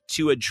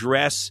to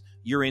address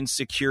your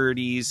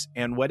insecurities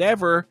and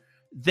whatever,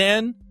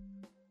 then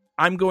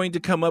I'm going to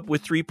come up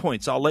with 3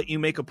 points. I'll let you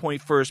make a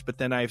point first, but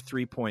then I have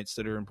 3 points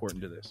that are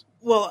important to this.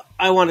 Well,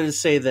 I wanted to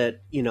say that,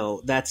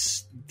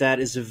 that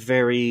is a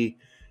very,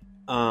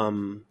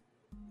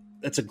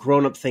 that's a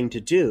grown-up thing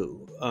to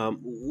do.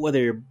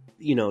 Whether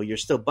you're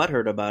still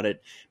butthurt about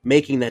it,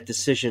 making that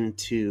decision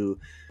to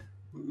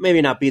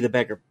maybe not be the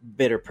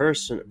bigger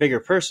person,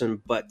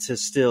 but to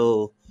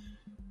still,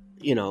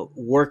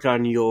 work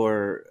on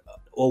your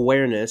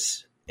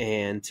awareness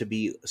and to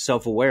be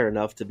self-aware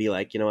enough to be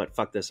like, you know what,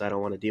 fuck this, I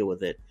don't want to deal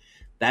with it.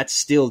 That's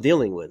still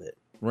dealing with it.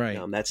 Right.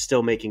 That's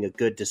still making a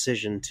good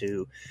decision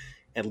to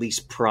at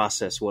least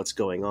process what's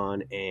going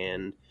on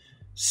and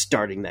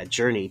starting that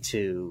journey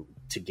to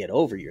get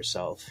over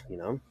yourself,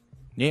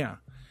 Yeah,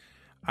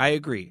 I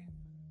agree.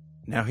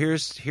 Now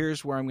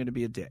here's where I'm going to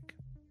be a dick.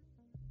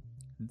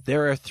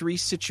 There are 3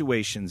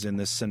 situations in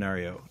this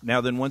scenario.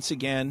 Now then, once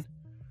again,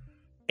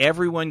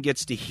 everyone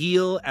gets to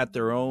heal at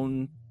their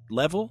own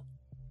level.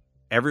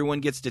 Everyone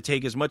gets to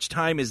take as much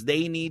time as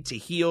they need to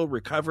heal,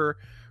 recover,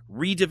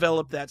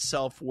 redevelop that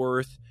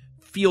self-worth,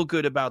 feel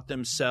good about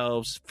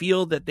themselves,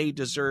 feel that they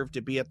deserve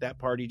to be at that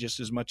party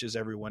just as much as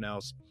everyone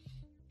else.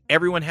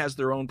 Everyone has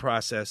their own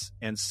process,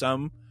 and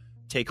some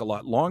take a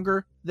lot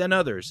longer than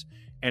others.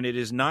 And it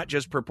is not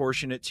just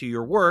proportionate to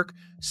your work.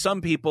 Some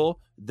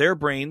people, their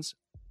brains,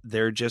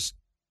 they're just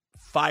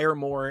fire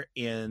more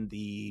in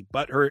the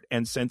butthurt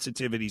and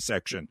sensitivity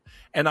section.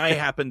 And I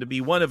happen to be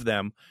one of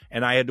them,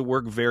 and I had to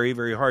work very,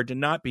 very hard to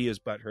not be as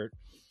butthurt.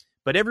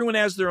 But everyone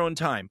has their own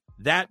time.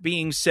 That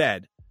being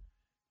said,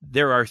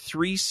 there are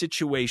 3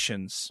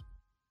 situations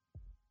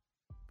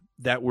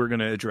that we're going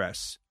to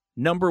address.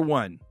 Number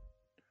 1,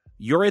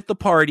 you're at the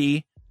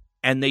party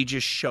and they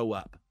just show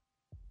up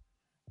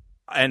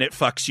and it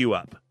fucks you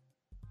up.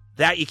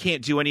 That you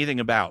can't do anything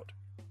about.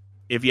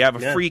 If you have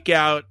a freak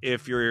out,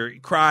 if you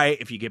cry,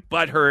 if you get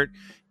butthurt,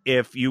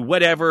 if you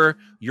whatever,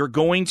 you're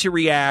going to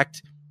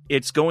react.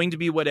 It's going to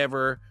be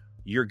whatever.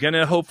 You're going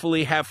to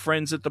hopefully have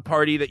friends at the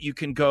party that you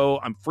can go,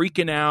 I'm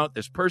freaking out.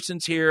 This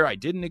person's here. I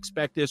didn't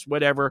expect this,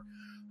 whatever.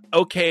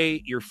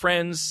 Okay, your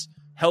friends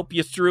help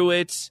you through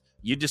it.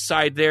 You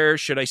decide there,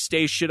 should I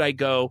stay, should I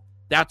go?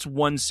 That's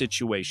one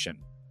situation.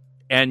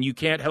 And you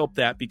can't help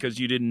that because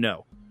you didn't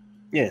know.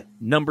 Yeah.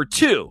 Number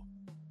 2,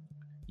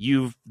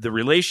 the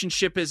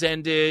relationship has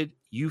ended.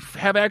 You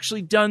have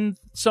actually done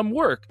some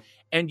work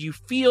and you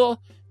feel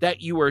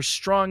that you are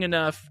strong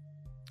enough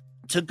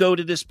to go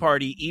to this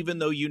party, even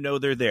though you know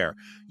they're there.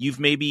 You've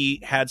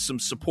maybe had some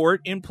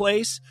support in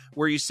place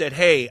where you said,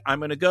 hey, I'm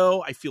going to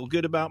go. I feel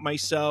good about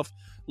myself.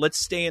 Let's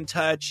stay in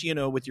touch,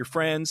 with your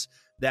friends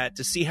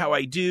to see how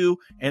I do.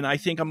 And I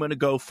think I'm going to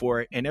go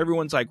for it. And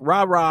everyone's like,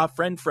 rah, rah,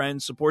 friend,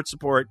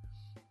 support.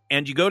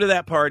 And you go to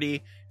that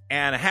party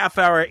and a half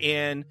hour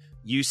in,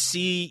 you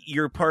see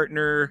your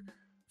partner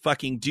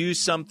fucking do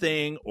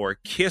something or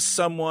kiss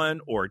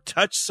someone or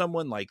touch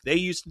someone like they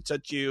used to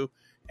touch you,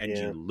 and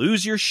you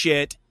lose your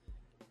shit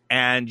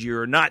and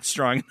you're not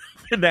strong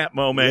enough in that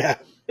moment,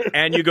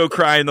 and you go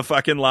cry in the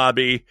fucking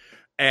lobby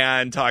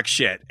and talk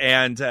shit,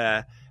 and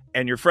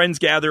your friends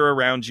gather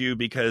around you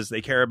because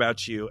they care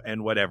about you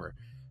and whatever.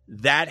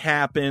 That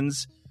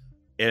happens.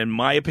 In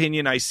my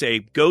opinion, I say,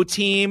 go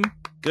team,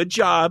 good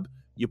job.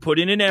 You put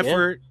in an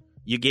effort,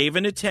 you gave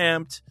an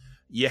attempt,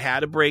 you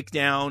had a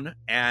breakdown,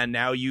 and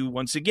now you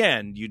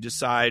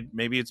decide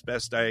maybe it's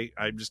best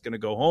I'm just going to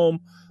go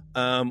home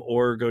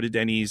or go to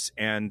Denny's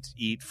and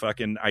eat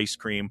fucking ice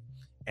cream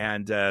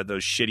and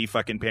those shitty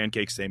fucking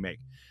pancakes they make.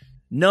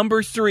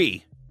 Number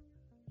 3,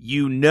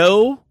 you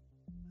know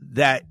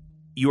that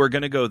you are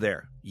going to go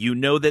there. You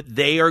know that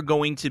they are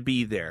going to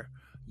be there.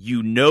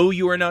 You know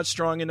you are not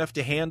strong enough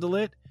to handle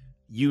it.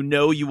 You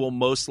know you will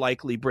most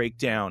likely break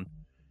down.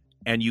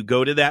 And you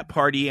go to that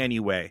party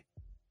anyway.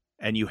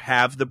 And you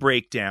have the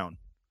breakdown,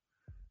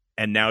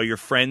 and now your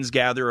friends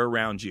gather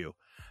around you.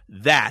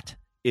 That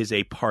is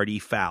a party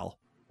foul.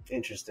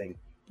 Interesting.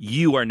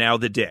 You are now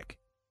the dick.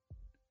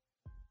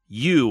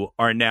 You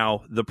are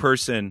now the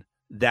person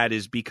that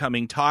is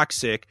becoming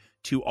toxic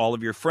to all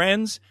of your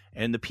friends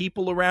and the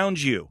people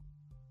around you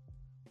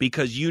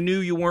because you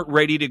knew you weren't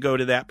ready to go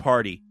to that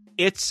party.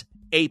 It's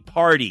a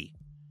party.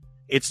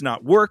 It's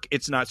not work.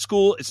 It's not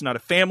school. It's not a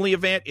family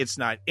event. It's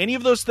not any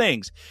of those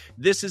things.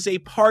 This is a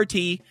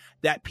party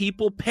that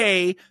people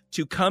pay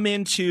to come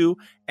into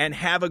and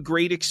have a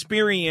great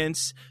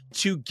experience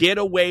to get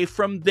away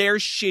from their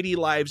shitty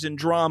lives and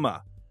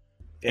drama.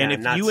 Yeah, and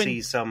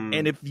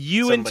if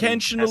you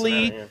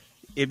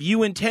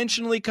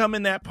intentionally come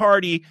in that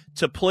party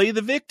to play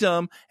the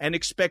victim and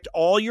expect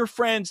all your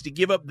friends to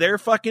give up their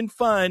fucking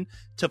fun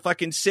to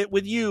fucking sit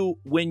with you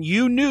when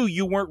you knew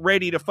you weren't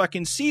ready to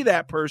fucking see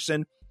that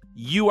person,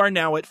 you are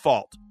now at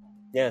fault.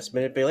 Yes,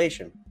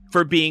 manipulation.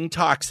 For being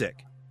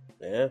toxic.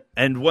 Yeah.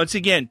 And once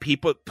again,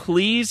 people,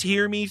 please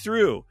hear me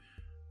through.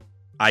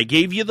 I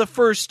gave you the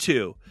first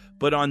 2,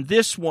 but on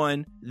this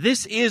one,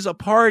 this is a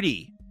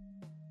party.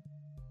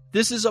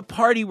 This is a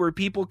party where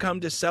people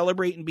come to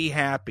celebrate and be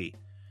happy.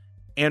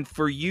 And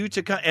for you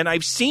to come, and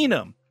I've seen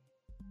them.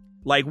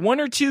 Like 1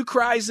 or 2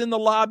 cries in the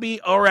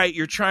lobby. All right,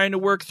 you're trying to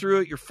work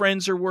through it. Your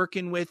friends are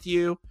working with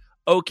you.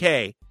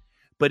 Okay.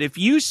 But if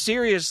you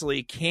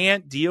seriously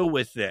can't deal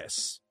with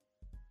this,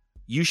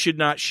 you should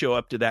not show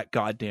up to that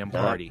goddamn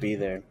party. Not be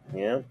there.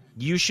 Yeah.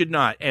 You should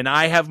not. And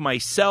I have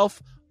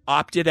myself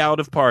opted out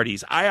of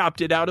parties. I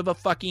opted out of a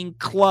fucking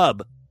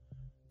club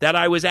that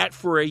I was at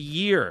for a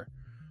year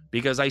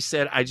because I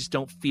said, I just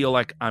don't feel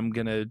like I'm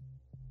going to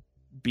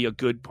be a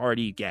good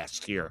party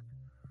guest here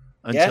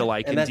until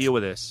I can deal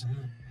with this.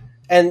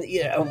 And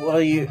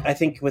I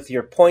think with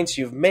your points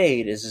you've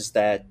made is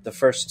that the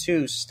first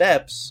 2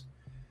 steps,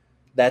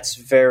 that's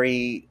a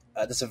very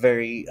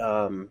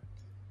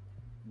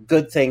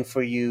good thing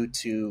for you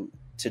to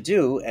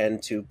do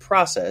and to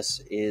process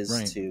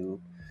is to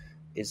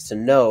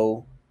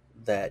know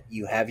that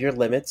you have your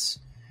limits,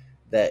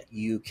 that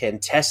you can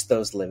test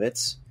those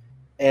limits,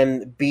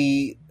 and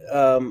be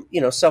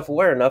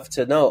self-aware enough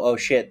to know, oh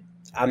shit,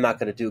 I'm not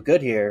going to do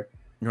good here.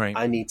 Right.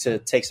 I need to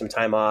take some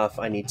time off.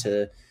 I need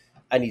to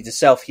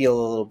self-heal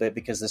a little bit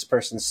because this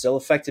person's still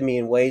affecting me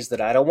in ways that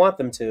I don't want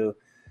them to.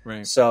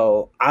 Right.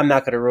 So I'm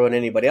not going to ruin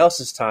anybody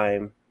else's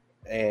time,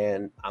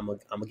 and I'm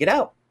gonna get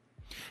out.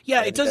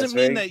 Yeah, it doesn't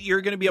mean that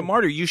you're going to be a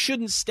martyr. You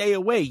shouldn't stay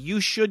away.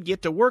 You should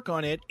get to work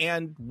on it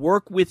and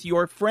work with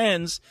your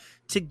friends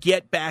to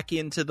get back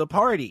into the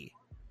party.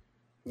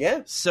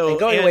 Yeah. So and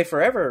going away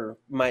forever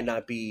might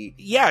not be.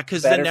 Yeah,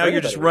 because then now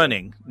you're just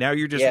running. Now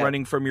you're just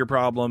running from your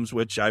problems,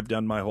 which I've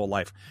done my whole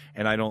life,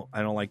 and I don't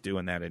like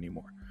doing that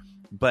anymore.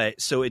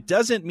 But so it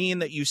doesn't mean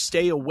that you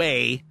stay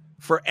away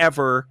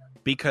forever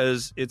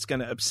because it's going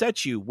to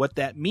upset you. What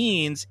that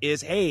means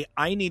is, hey,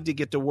 I need to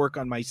get to work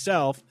on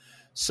myself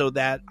so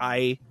that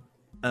I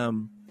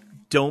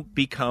don't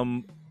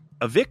become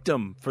a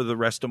victim for the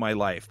rest of my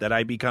life. That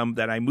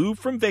I move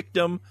from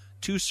victim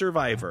to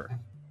survivor.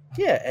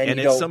 Yeah, and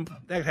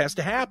that has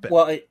to happen.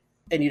 Well,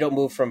 and you don't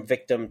move from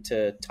victim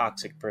to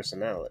toxic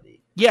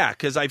personality. Yeah,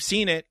 because I've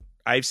seen it,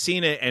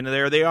 and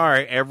there they are,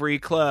 every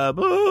club.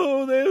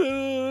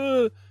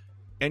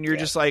 And you're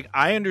just like,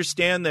 I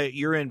understand that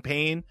you're in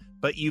pain,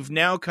 but you've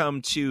now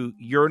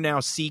you're now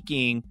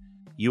sucking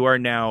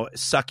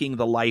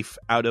the life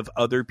out of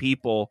other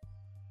people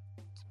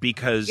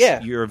because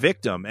you're a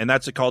victim. And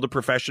that's called a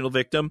professional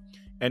victim.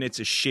 And it's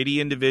a shitty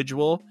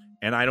individual.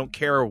 And I don't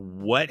care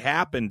what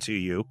happened to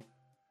you.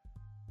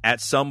 At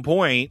some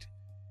point,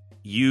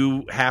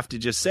 you have to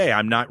just say,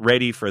 I'm not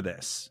ready for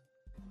this.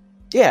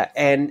 Yeah.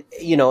 And,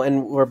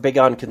 and we're big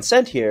on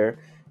consent here.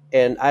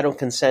 And I don't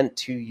consent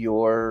to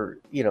your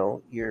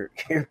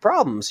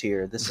problems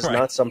here. This is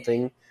not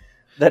something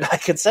that I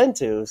consent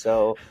to.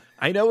 So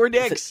I know we're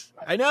dicks.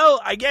 I know.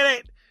 I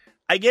get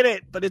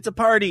it. But it's a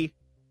party.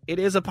 It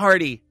is a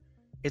party.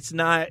 It's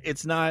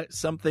not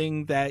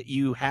something that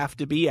you have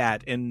to be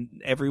at,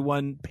 and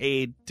everyone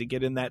paid to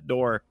get in that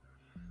door.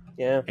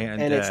 Yeah,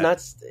 and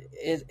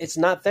it's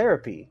not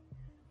therapy.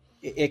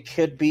 It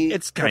could be.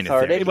 It's kind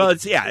of therapy. Well,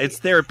 it's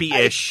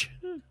therapy-ish.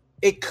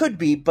 It could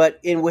be, but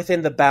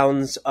within the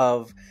bounds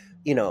of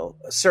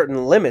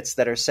certain limits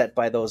that are set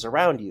by those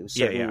around you.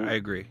 Yeah, I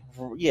agree.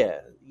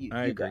 Yeah,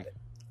 I agree. Got it.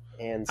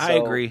 And so, I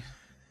agree.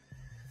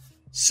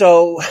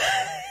 So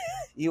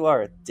you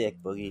are a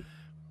dick, Boogie.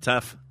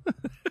 Tough.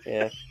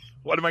 Yeah.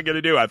 What am I going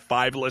to do? I have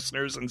 5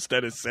 listeners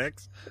instead of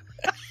 6?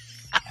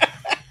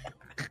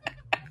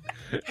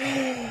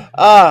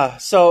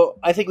 So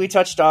I think we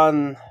touched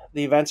on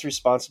the event's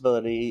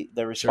responsibility,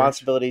 the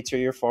responsibility to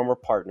your former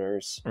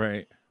partners.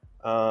 Right.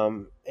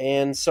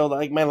 And so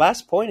my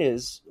last point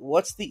is,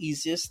 what's the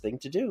easiest thing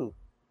to do?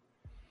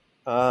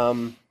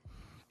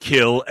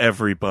 Kill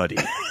everybody.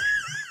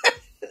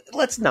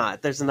 Let's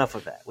not. There's enough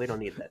of that. We don't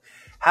need that.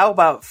 How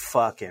about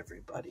fuck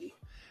everybody?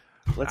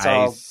 Let's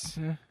all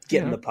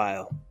get in the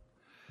pile.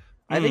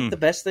 I think the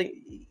best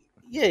thing...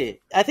 Yeah,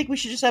 I think we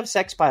should just have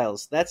sex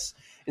piles. That's...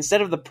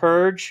 Instead of The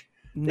Purge,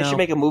 they should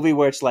make a movie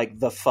where it's like,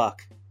 the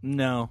fuck.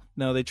 No,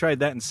 they tried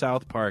that in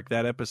South Park.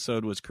 That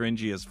episode was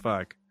cringy as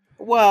fuck.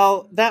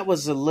 Well, that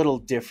was a little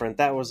different.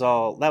 That was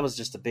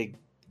just a big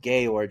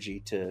gay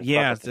orgy to fuck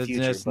up the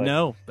future.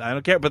 No, I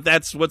don't care. But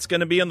that's what's going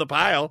to be in the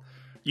pile.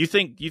 You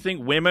think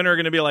women are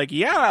going to be like,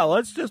 yeah,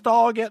 let's just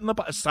all get in the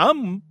pile?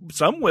 Some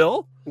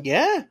will.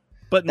 Yeah.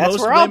 But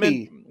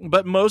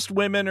most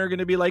women are going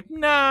to be like,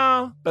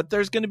 no. But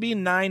there's going to be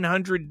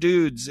 900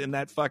 dudes in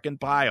that fucking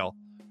pile,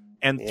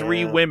 and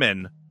 3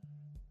 women,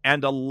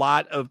 and a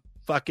lot of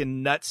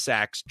fucking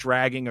nutsacks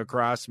dragging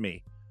across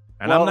me,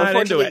 and I'm not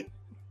into it.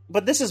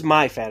 But this is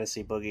my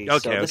fantasy, Boogie.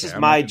 Okay,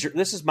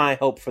 this is my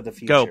hope for the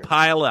future. Go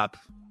pile up.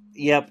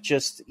 Yep,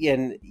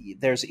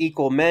 there's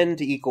equal men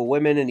to equal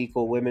women, and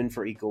equal women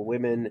for equal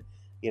women.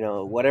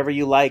 Whatever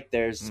you like,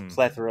 there's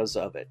plethoras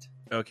of it.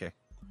 Okay.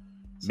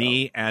 So.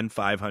 Me and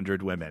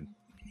 500 women.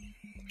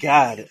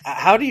 God,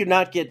 how do you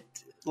not get,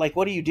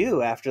 what do you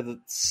do after the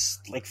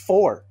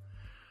 4?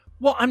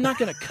 Well, I'm not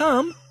going to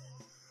come.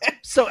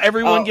 So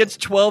everyone gets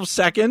 12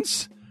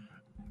 seconds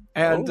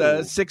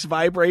and 6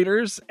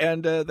 vibrators,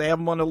 and they have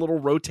them on a little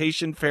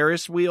rotation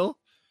Ferris wheel.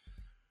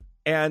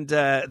 And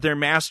they're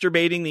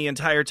masturbating the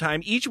entire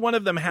time. Each one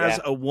of them has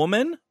a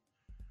woman,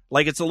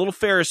 like it's a little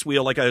Ferris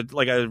wheel, like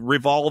a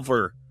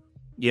revolver,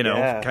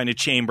 kind of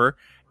chamber.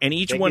 And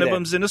each one of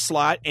them's in a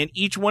slot, and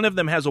each one of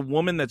them has a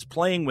woman that's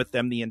playing with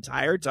them the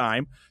entire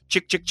time.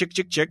 Chick, chick, chick,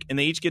 chick, chick. And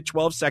they each get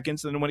 12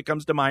 seconds. And then when it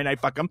comes to mine, I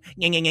fuck them.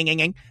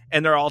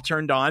 And they're all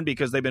turned on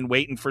because they've been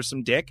waiting for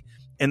some dick.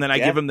 And then I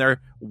give them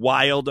their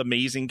wild,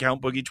 amazing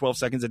Count Boogie 12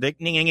 seconds of dick.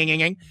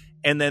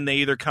 And then they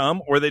either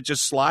come or they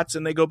just slots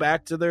and they go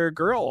back to their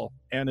girl.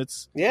 And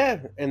it's... Yeah,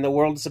 and the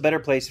world is a better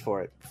place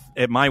for it.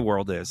 My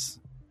world is.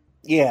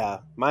 Yeah.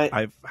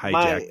 I've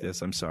hijacked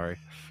this. I'm sorry.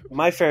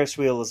 My Ferris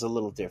wheel is a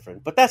little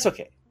different, but that's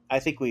okay. I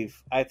think we've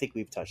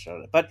touched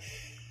on it, but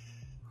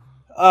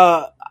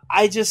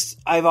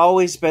I've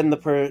always been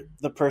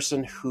the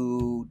person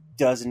who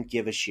doesn't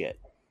give a shit.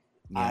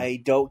 Yeah.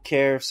 I don't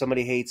care if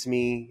somebody hates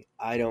me.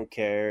 I don't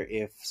care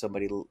if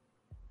somebody,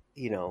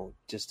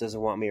 just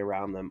doesn't want me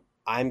around them.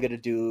 I'm gonna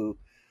do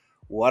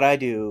what I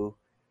do.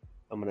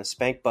 I'm gonna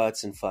spank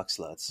butts and fuck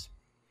sluts.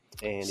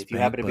 And if you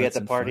happen to be at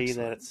the party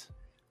and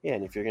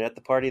if you're at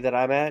the party that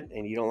I'm at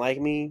and you don't like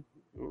me,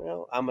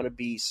 well, I'm gonna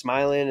be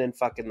smiling and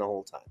fucking the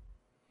whole time.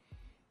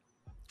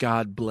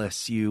 God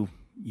bless you,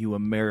 you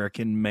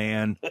American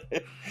man.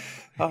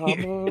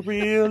 I'm a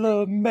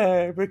real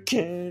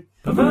American.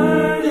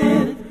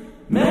 Perverted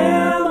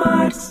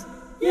mailbox,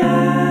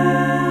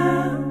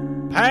 yeah.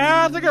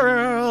 Path the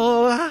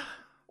girl.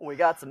 We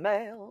got some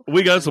mail.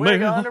 We're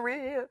gonna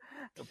read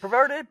the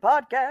Perverted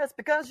Podcast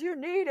because you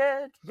need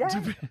it.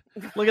 Yeah.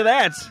 Look at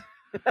that.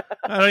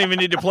 I don't even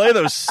need to play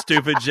those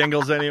stupid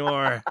jingles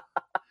anymore.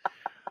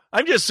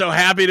 I'm just so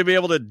happy to be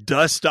able to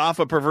dust off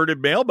a Perverted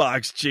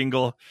Mailbox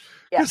jingle.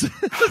 Yeah.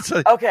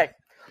 Okay.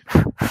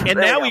 And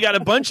now we got a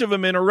bunch of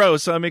them in a row,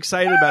 so I'm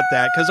excited about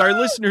that because our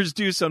listeners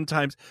do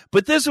sometimes.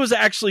 But this was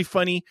actually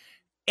funny,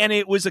 and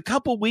it was a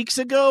couple weeks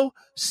ago,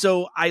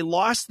 so I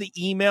lost the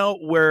email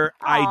where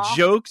I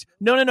joked.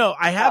 No.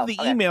 I have the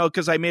email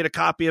because I made a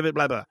copy of it,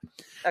 blah, blah.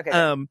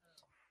 Okay.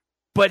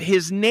 But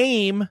his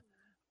name,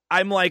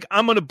 I'm like,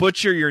 I'm going to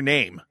butcher your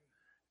name.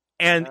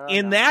 And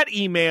in that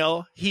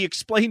email, he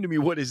explained to me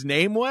what his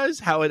name was,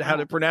 how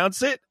to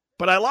pronounce it,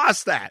 but I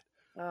lost that.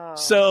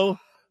 So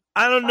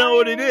I don't know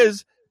what it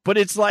is, but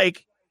it's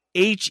like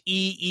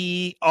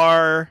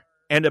HEER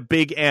and a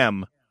big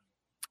M.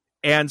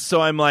 And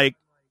so I'm like,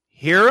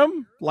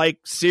 Hiram, like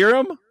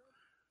serum,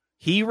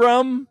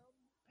 Hiram,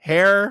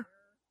 hair,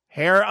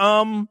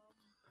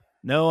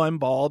 no, I'm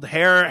bald.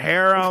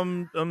 Hair,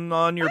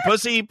 on your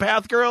pussy,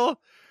 path girl.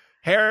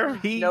 Hair,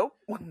 nope.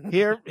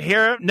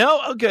 Here, no.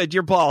 Oh, good.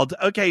 You're bald.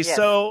 Okay, yes.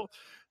 So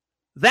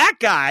that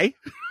guy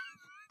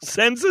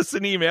sends us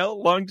an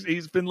email.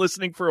 He's been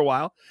listening for a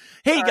while.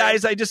 Hey,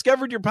 guys, I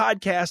discovered your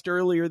podcast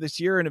earlier this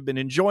year and have been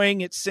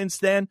enjoying it since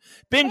then.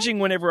 Binging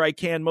whenever I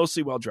can,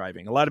 mostly while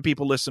driving. A lot of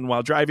people listen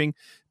while driving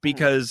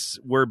because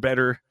we're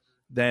better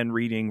than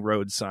reading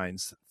road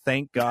signs.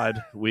 Thank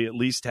God we at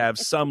least have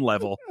some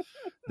level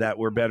that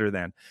we're better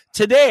than.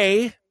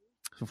 Today,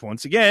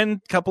 once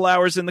again, a couple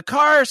hours in the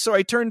car, so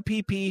I turned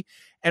PP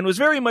and was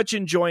very much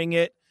enjoying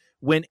it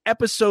when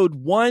episode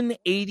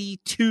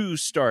 182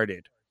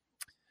 started.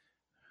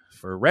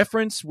 For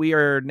reference,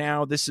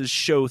 this is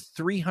show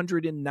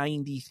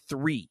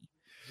 393.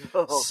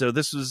 Oh. So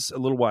this was a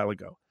little while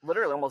ago.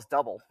 Literally almost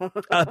double.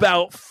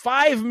 About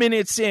 5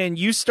 minutes in,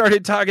 you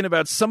started talking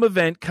about some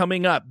event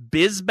coming up,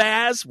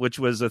 BizBaz, which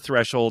was a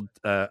threshold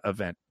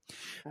event,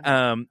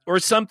 or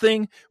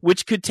something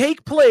which could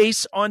take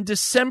place on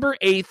December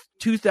 8th,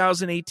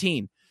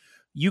 2018.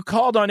 You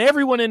called on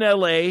everyone in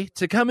LA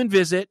to come and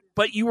visit,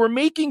 but you were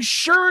making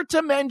sure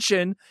to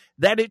mention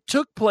that it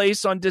took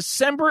place on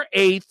December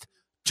 8th,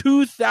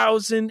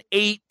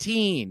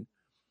 2018.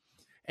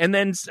 And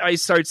then I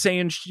start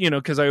saying,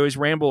 because I always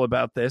ramble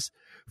about this,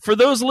 for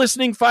those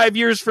listening 5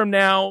 years from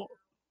now,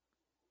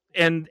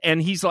 and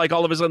he's like,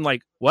 all of a sudden,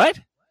 like, what?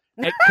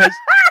 Because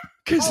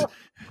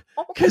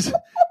it's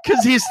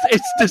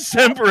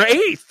December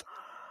 8th,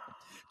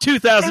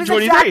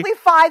 2023.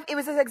 It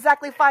was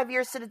exactly 5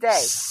 years to the day.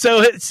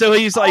 So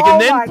he's like,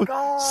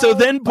 so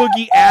then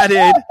Boogie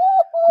added,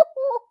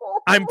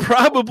 I'm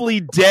probably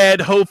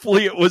dead.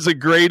 Hopefully it was a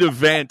great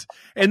event.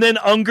 And then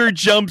Unger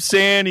jumps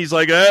in. He's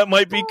like, it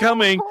might be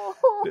coming.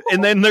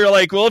 And then they're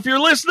like, well, if you're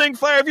listening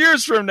 5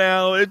 years from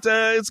now,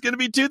 it's going to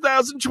be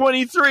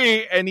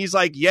 2023. And he's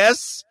like,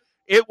 yes,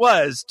 it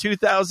was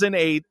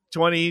 2008,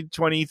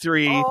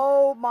 2023.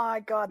 Oh my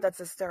God, that's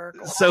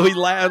hysterical. So he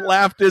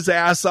laughed his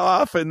ass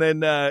off. And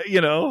then,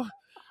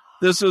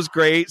 this was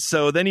great.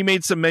 So then he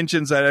made some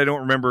mentions that I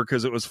don't remember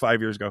because it was 5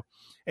 years ago.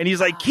 And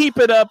he's like, keep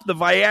it up, the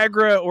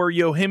Viagra or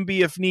Yohimbe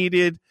if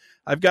needed.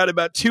 I've got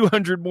about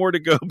 200 more to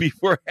go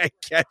before I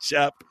catch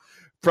up.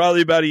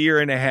 Probably about a year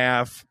and a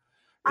half.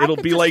 It'll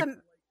be like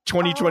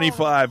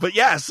 2025. But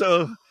yeah,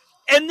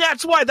 and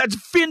that's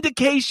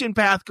vindication,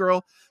 Path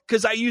Girl.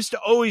 Because I used to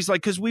always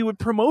because we would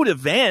promote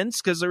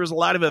events because there was a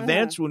lot of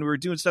events when we were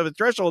doing stuff at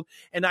Threshold.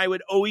 And I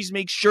would always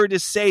make sure to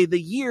say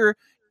the year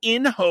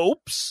in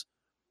hopes,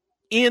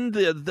 in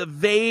the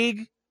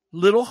vague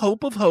little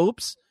hope of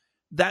hopes,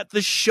 that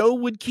the show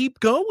would keep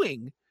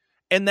going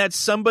and that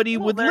somebody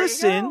would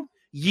listen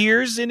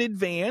years in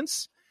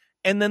advance,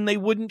 and then they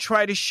wouldn't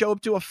try to show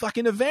up to a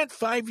fucking event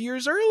 5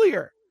 years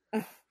earlier.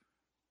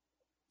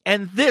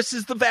 And this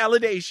is the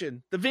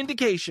validation, the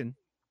vindication.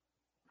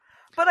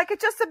 But I could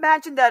just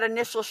imagine that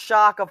initial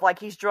shock of like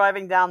he's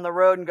driving down the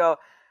road and go,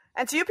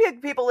 and to you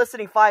people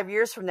listening 5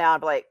 years from now,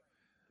 and like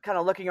kind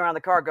of looking around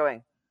the car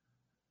going,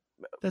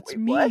 "That's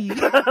me."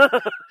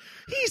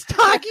 He's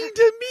talking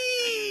to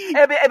me.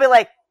 It'd be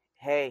like,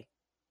 "Hey,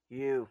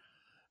 you.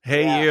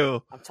 Hey,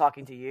 you. I'm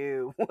talking to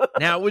you."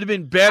 Now it would have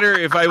been better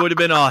if I would have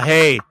been all,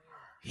 "Hey,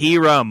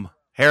 harem,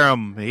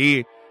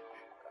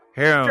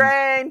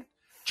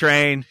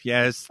 train."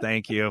 Yes,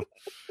 thank you.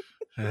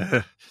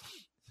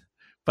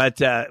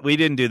 But we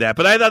didn't do that.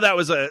 But I thought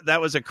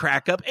that was a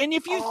crack up. And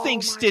if you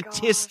think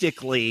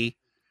statistically,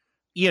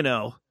 you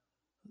know,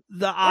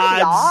 the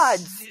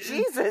odds,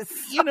 Jesus,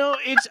 you know,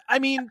 you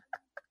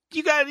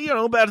got,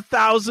 about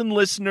 1,000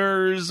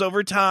 listeners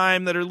over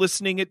time that are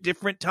listening at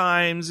different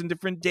times and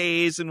different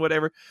days and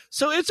whatever.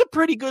 So it's a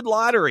pretty good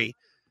lottery.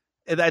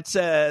 That's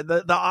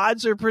the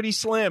odds are pretty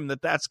slim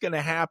that's going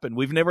to happen.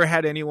 We've never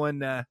had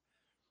anyone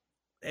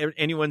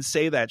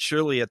say that,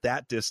 surely at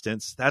that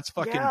distance. That's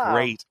fucking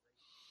great.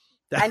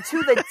 And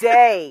to the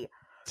day.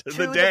 to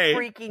the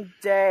freaking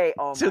day.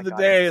 Oh, my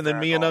God. And then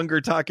me and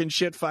Unger talking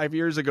shit 5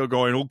 years ago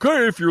going,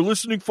 "Okay, if you're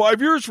listening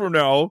 5 years from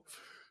now,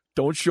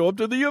 don't show up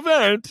to the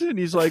event." And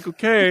he's like,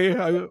 "Okay,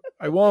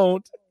 I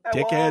won't.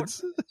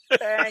 Dickheads."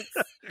 Thanks.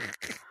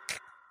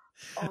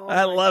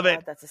 I love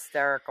it. That's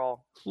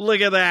hysterical.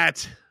 Look at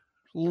that.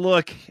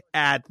 Look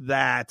at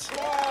that.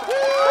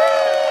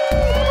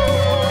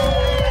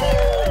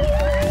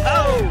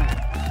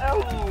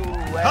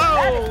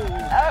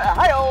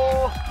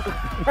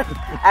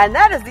 And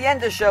that is the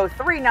end of show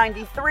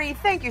 393.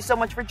 Thank you so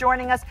much for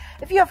joining us.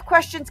 If you have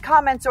questions,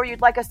 comments, or you'd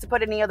like us to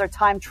put any other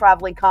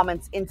time-traveling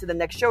comments into the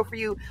next show for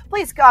you,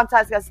 please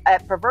contact us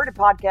at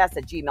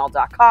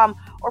pervertedpodcast@gmail.com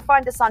or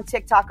find us on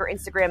TikTok or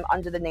Instagram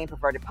under the name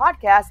Perverted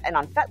Podcast. And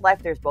on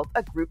FetLife, there's both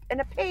a group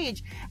and a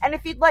page. And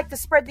if you'd like to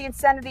spread the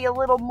insanity a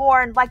little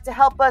more and like to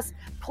help us,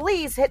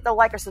 please hit the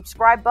like or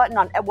subscribe button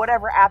on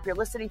whatever app you're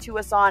listening to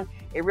us on.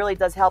 It really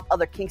does help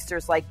other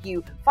kinksters like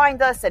you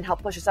find us and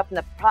help push us up in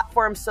the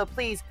platform. So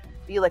please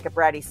be like a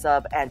bratty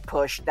sub and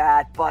push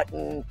that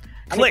button.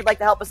 And if you'd like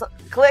to help us,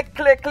 click.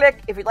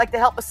 If you'd like to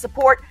help us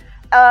support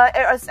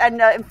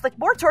and inflict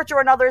more torture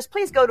on others,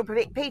 please go to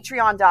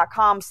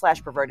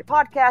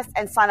patreon.com/pervertedpodcast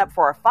and sign up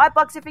for our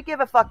 $5 if you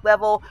give a fuck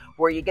level,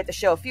 where you get the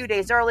show a few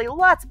days early,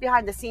 lots of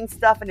behind the scenes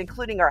stuff, and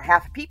including our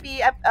half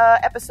pee-pee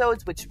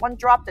episodes, which one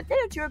dropped a day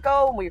or two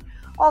ago, and we're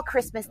all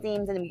Christmas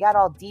themed, and we got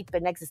all deep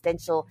and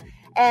existential.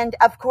 And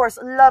of course,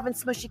 love and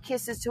smushy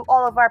kisses to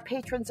all of our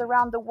patrons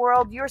around the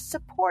world. Your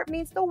support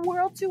means the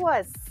world to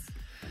us.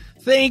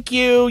 Thank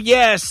you.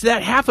 Yes,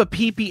 that half a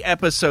pee-pee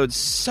episode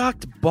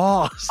sucked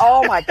balls.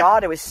 Oh my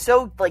God, it was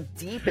so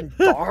deep and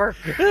dark.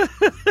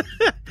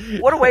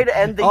 What a way to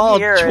end the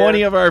year. All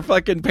 20 of our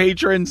fucking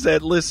patrons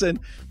that listen.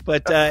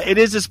 But it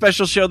is a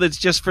special show that's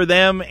just for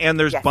them, and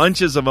there's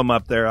bunches of them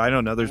up there. I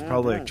don't know. There's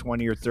probably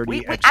 20 or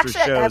 30 extra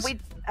shows.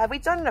 Have we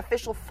done an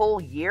official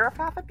full year of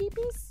half a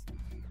pee-pees?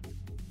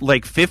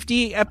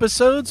 50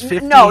 episodes?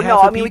 50 No.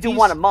 I mean, we do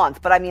one a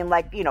month, but I mean,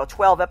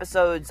 12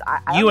 episodes.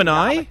 You and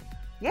I?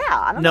 Yeah,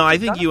 I don't know. No, I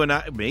think you and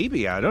I,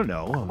 maybe, I don't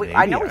know.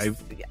 I know.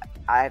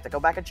 I have to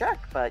go back and check,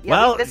 but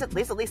there's at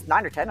least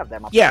 9 or 10 of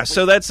them.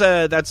 So that's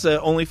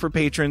only for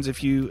patrons.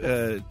 If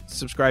you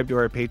subscribe to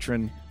our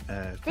patron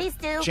please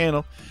do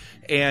channel,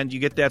 and you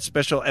get that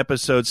special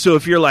episode. So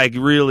if you're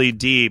really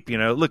deep,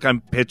 look,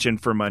 I'm pitching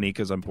for money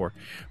because I'm poor,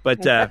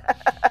 but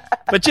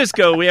just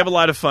go. We have a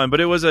lot of fun. But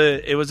it was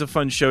a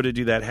fun show to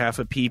do that half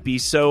a pee-pee.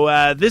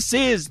 So this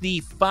is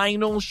the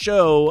final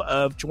show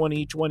of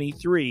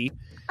 2023.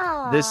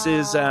 Aww. This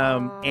is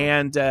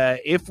and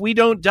if we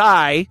don't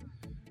die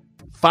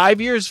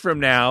 5 years from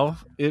now,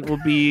 it will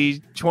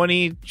be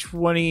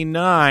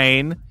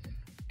 2029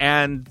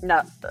 and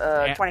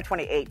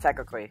 2028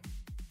 technically,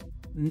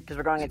 because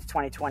we're going into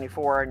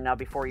 2024 and now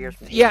be 4 years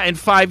from now. Yeah, and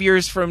 5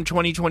 years from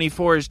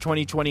 2024 is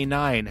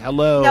 2029.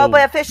 Hello. No,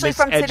 but officially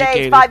from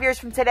today, 5 years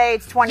from today,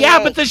 it's 28.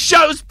 Yeah, but the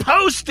show's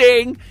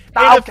posting in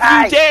a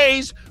few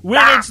days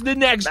when it's the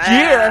next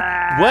year.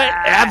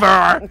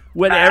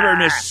 Whatever,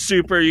 Miss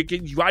Super.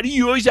 Why do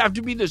you always have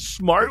to be the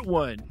smart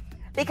one?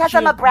 Because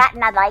I'm a brat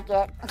and I like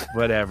it.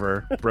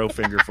 Whatever. Bro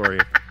finger for you.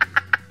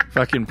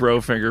 Fucking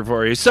bro finger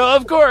for you. So,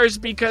 of course,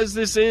 because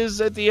this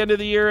is at the end of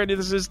the year and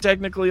this is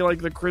technically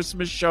the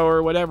Christmas show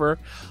or whatever,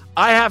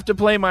 I have to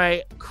play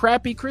my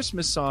crappy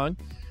Christmas song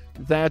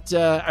that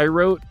I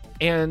wrote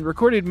and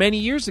recorded many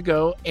years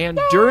ago. And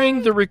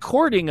during the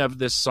recording of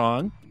this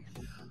song,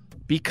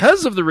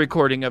 because of the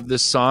recording of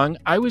this song,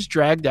 I was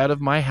dragged out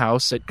of my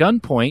house at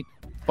gunpoint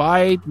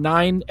by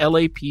 9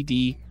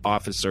 LAPD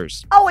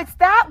officers. Oh, it's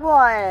that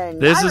one.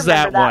 This is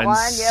that one. Yep.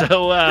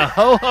 So,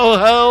 ho, ho,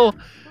 ho.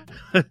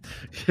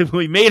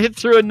 We made it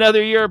through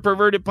another year of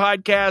Perverted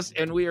Podcast,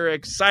 and we are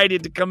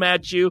excited to come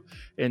at you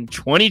in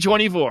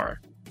 2024.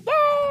 Yay!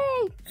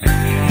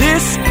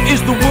 This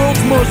is the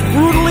world's most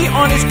brutally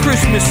honest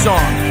Christmas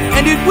song.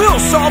 and it will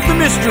solve the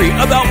mystery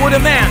about what a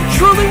man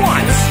truly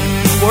wants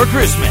for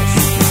Christmas.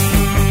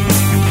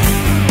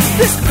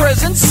 This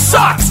present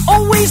sucks!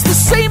 Always the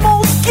same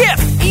old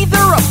gift!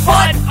 Either a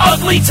butt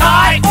ugly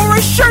tie or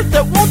a shirt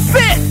that won't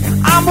fit!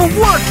 I'm a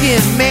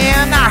working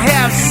man, I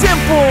have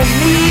simple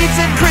needs.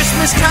 At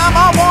Christmas time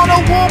I want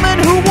a woman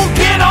who will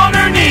get on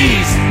her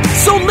knees.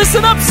 So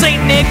listen up,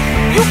 Saint Nick,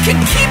 you can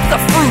keep the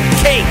fruit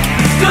cake,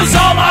 'cause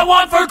all I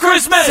want for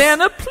Christmas,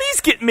 Santa, please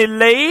get me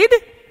laid.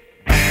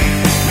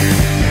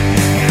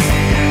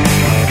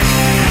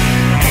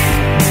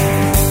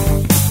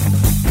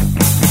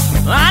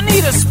 I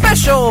need a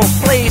special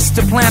place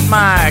to plant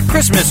my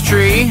Christmas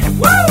tree.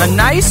 Woo! A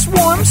nice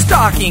warm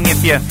stocking,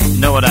 if you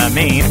know what I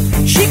mean.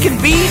 She can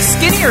be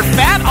skinny or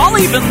fat, I'll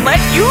even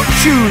let you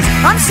choose.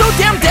 I'm so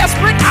damn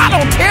desperate, I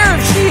don't care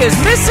if she is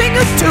missing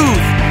a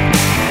tooth.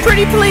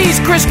 Pretty please,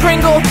 Kris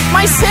Kringle,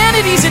 my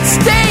sanity's at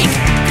stake,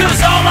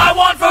 'cause all I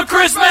want for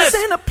Christmas,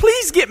 Santa,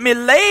 please get me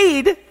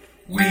laid.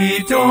 We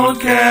don't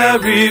care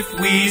if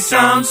we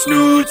sound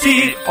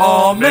snooty.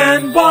 All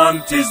men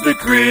want is the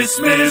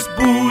Christmas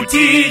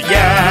booty,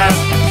 yeah.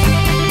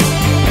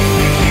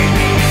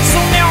 So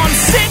now I'm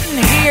sitting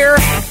here,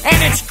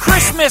 and it's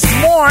Christmas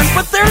morn,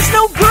 but there's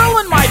no girl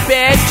in my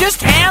bed,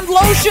 just hand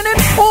lotion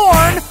and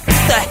porn.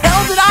 What the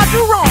hell did I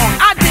do wrong?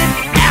 I didn't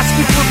ask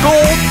you for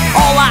gold.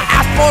 All I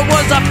asked for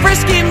was a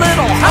frisky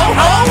little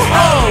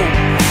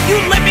ho-ho-ho. You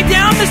let me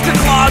down, Mr.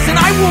 Claus, and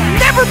I will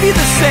never be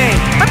the same.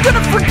 I'm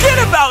gonna forget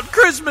about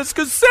Christmas,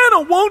 'cause Santa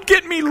won't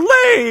get me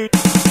laid.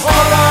 All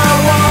I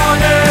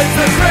want is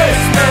the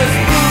Christmas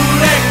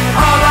booty.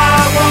 All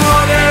I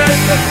want is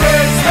the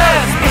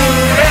Christmas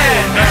booty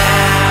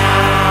now.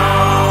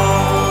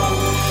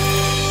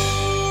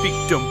 Big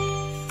dumb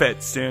fat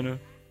Santa.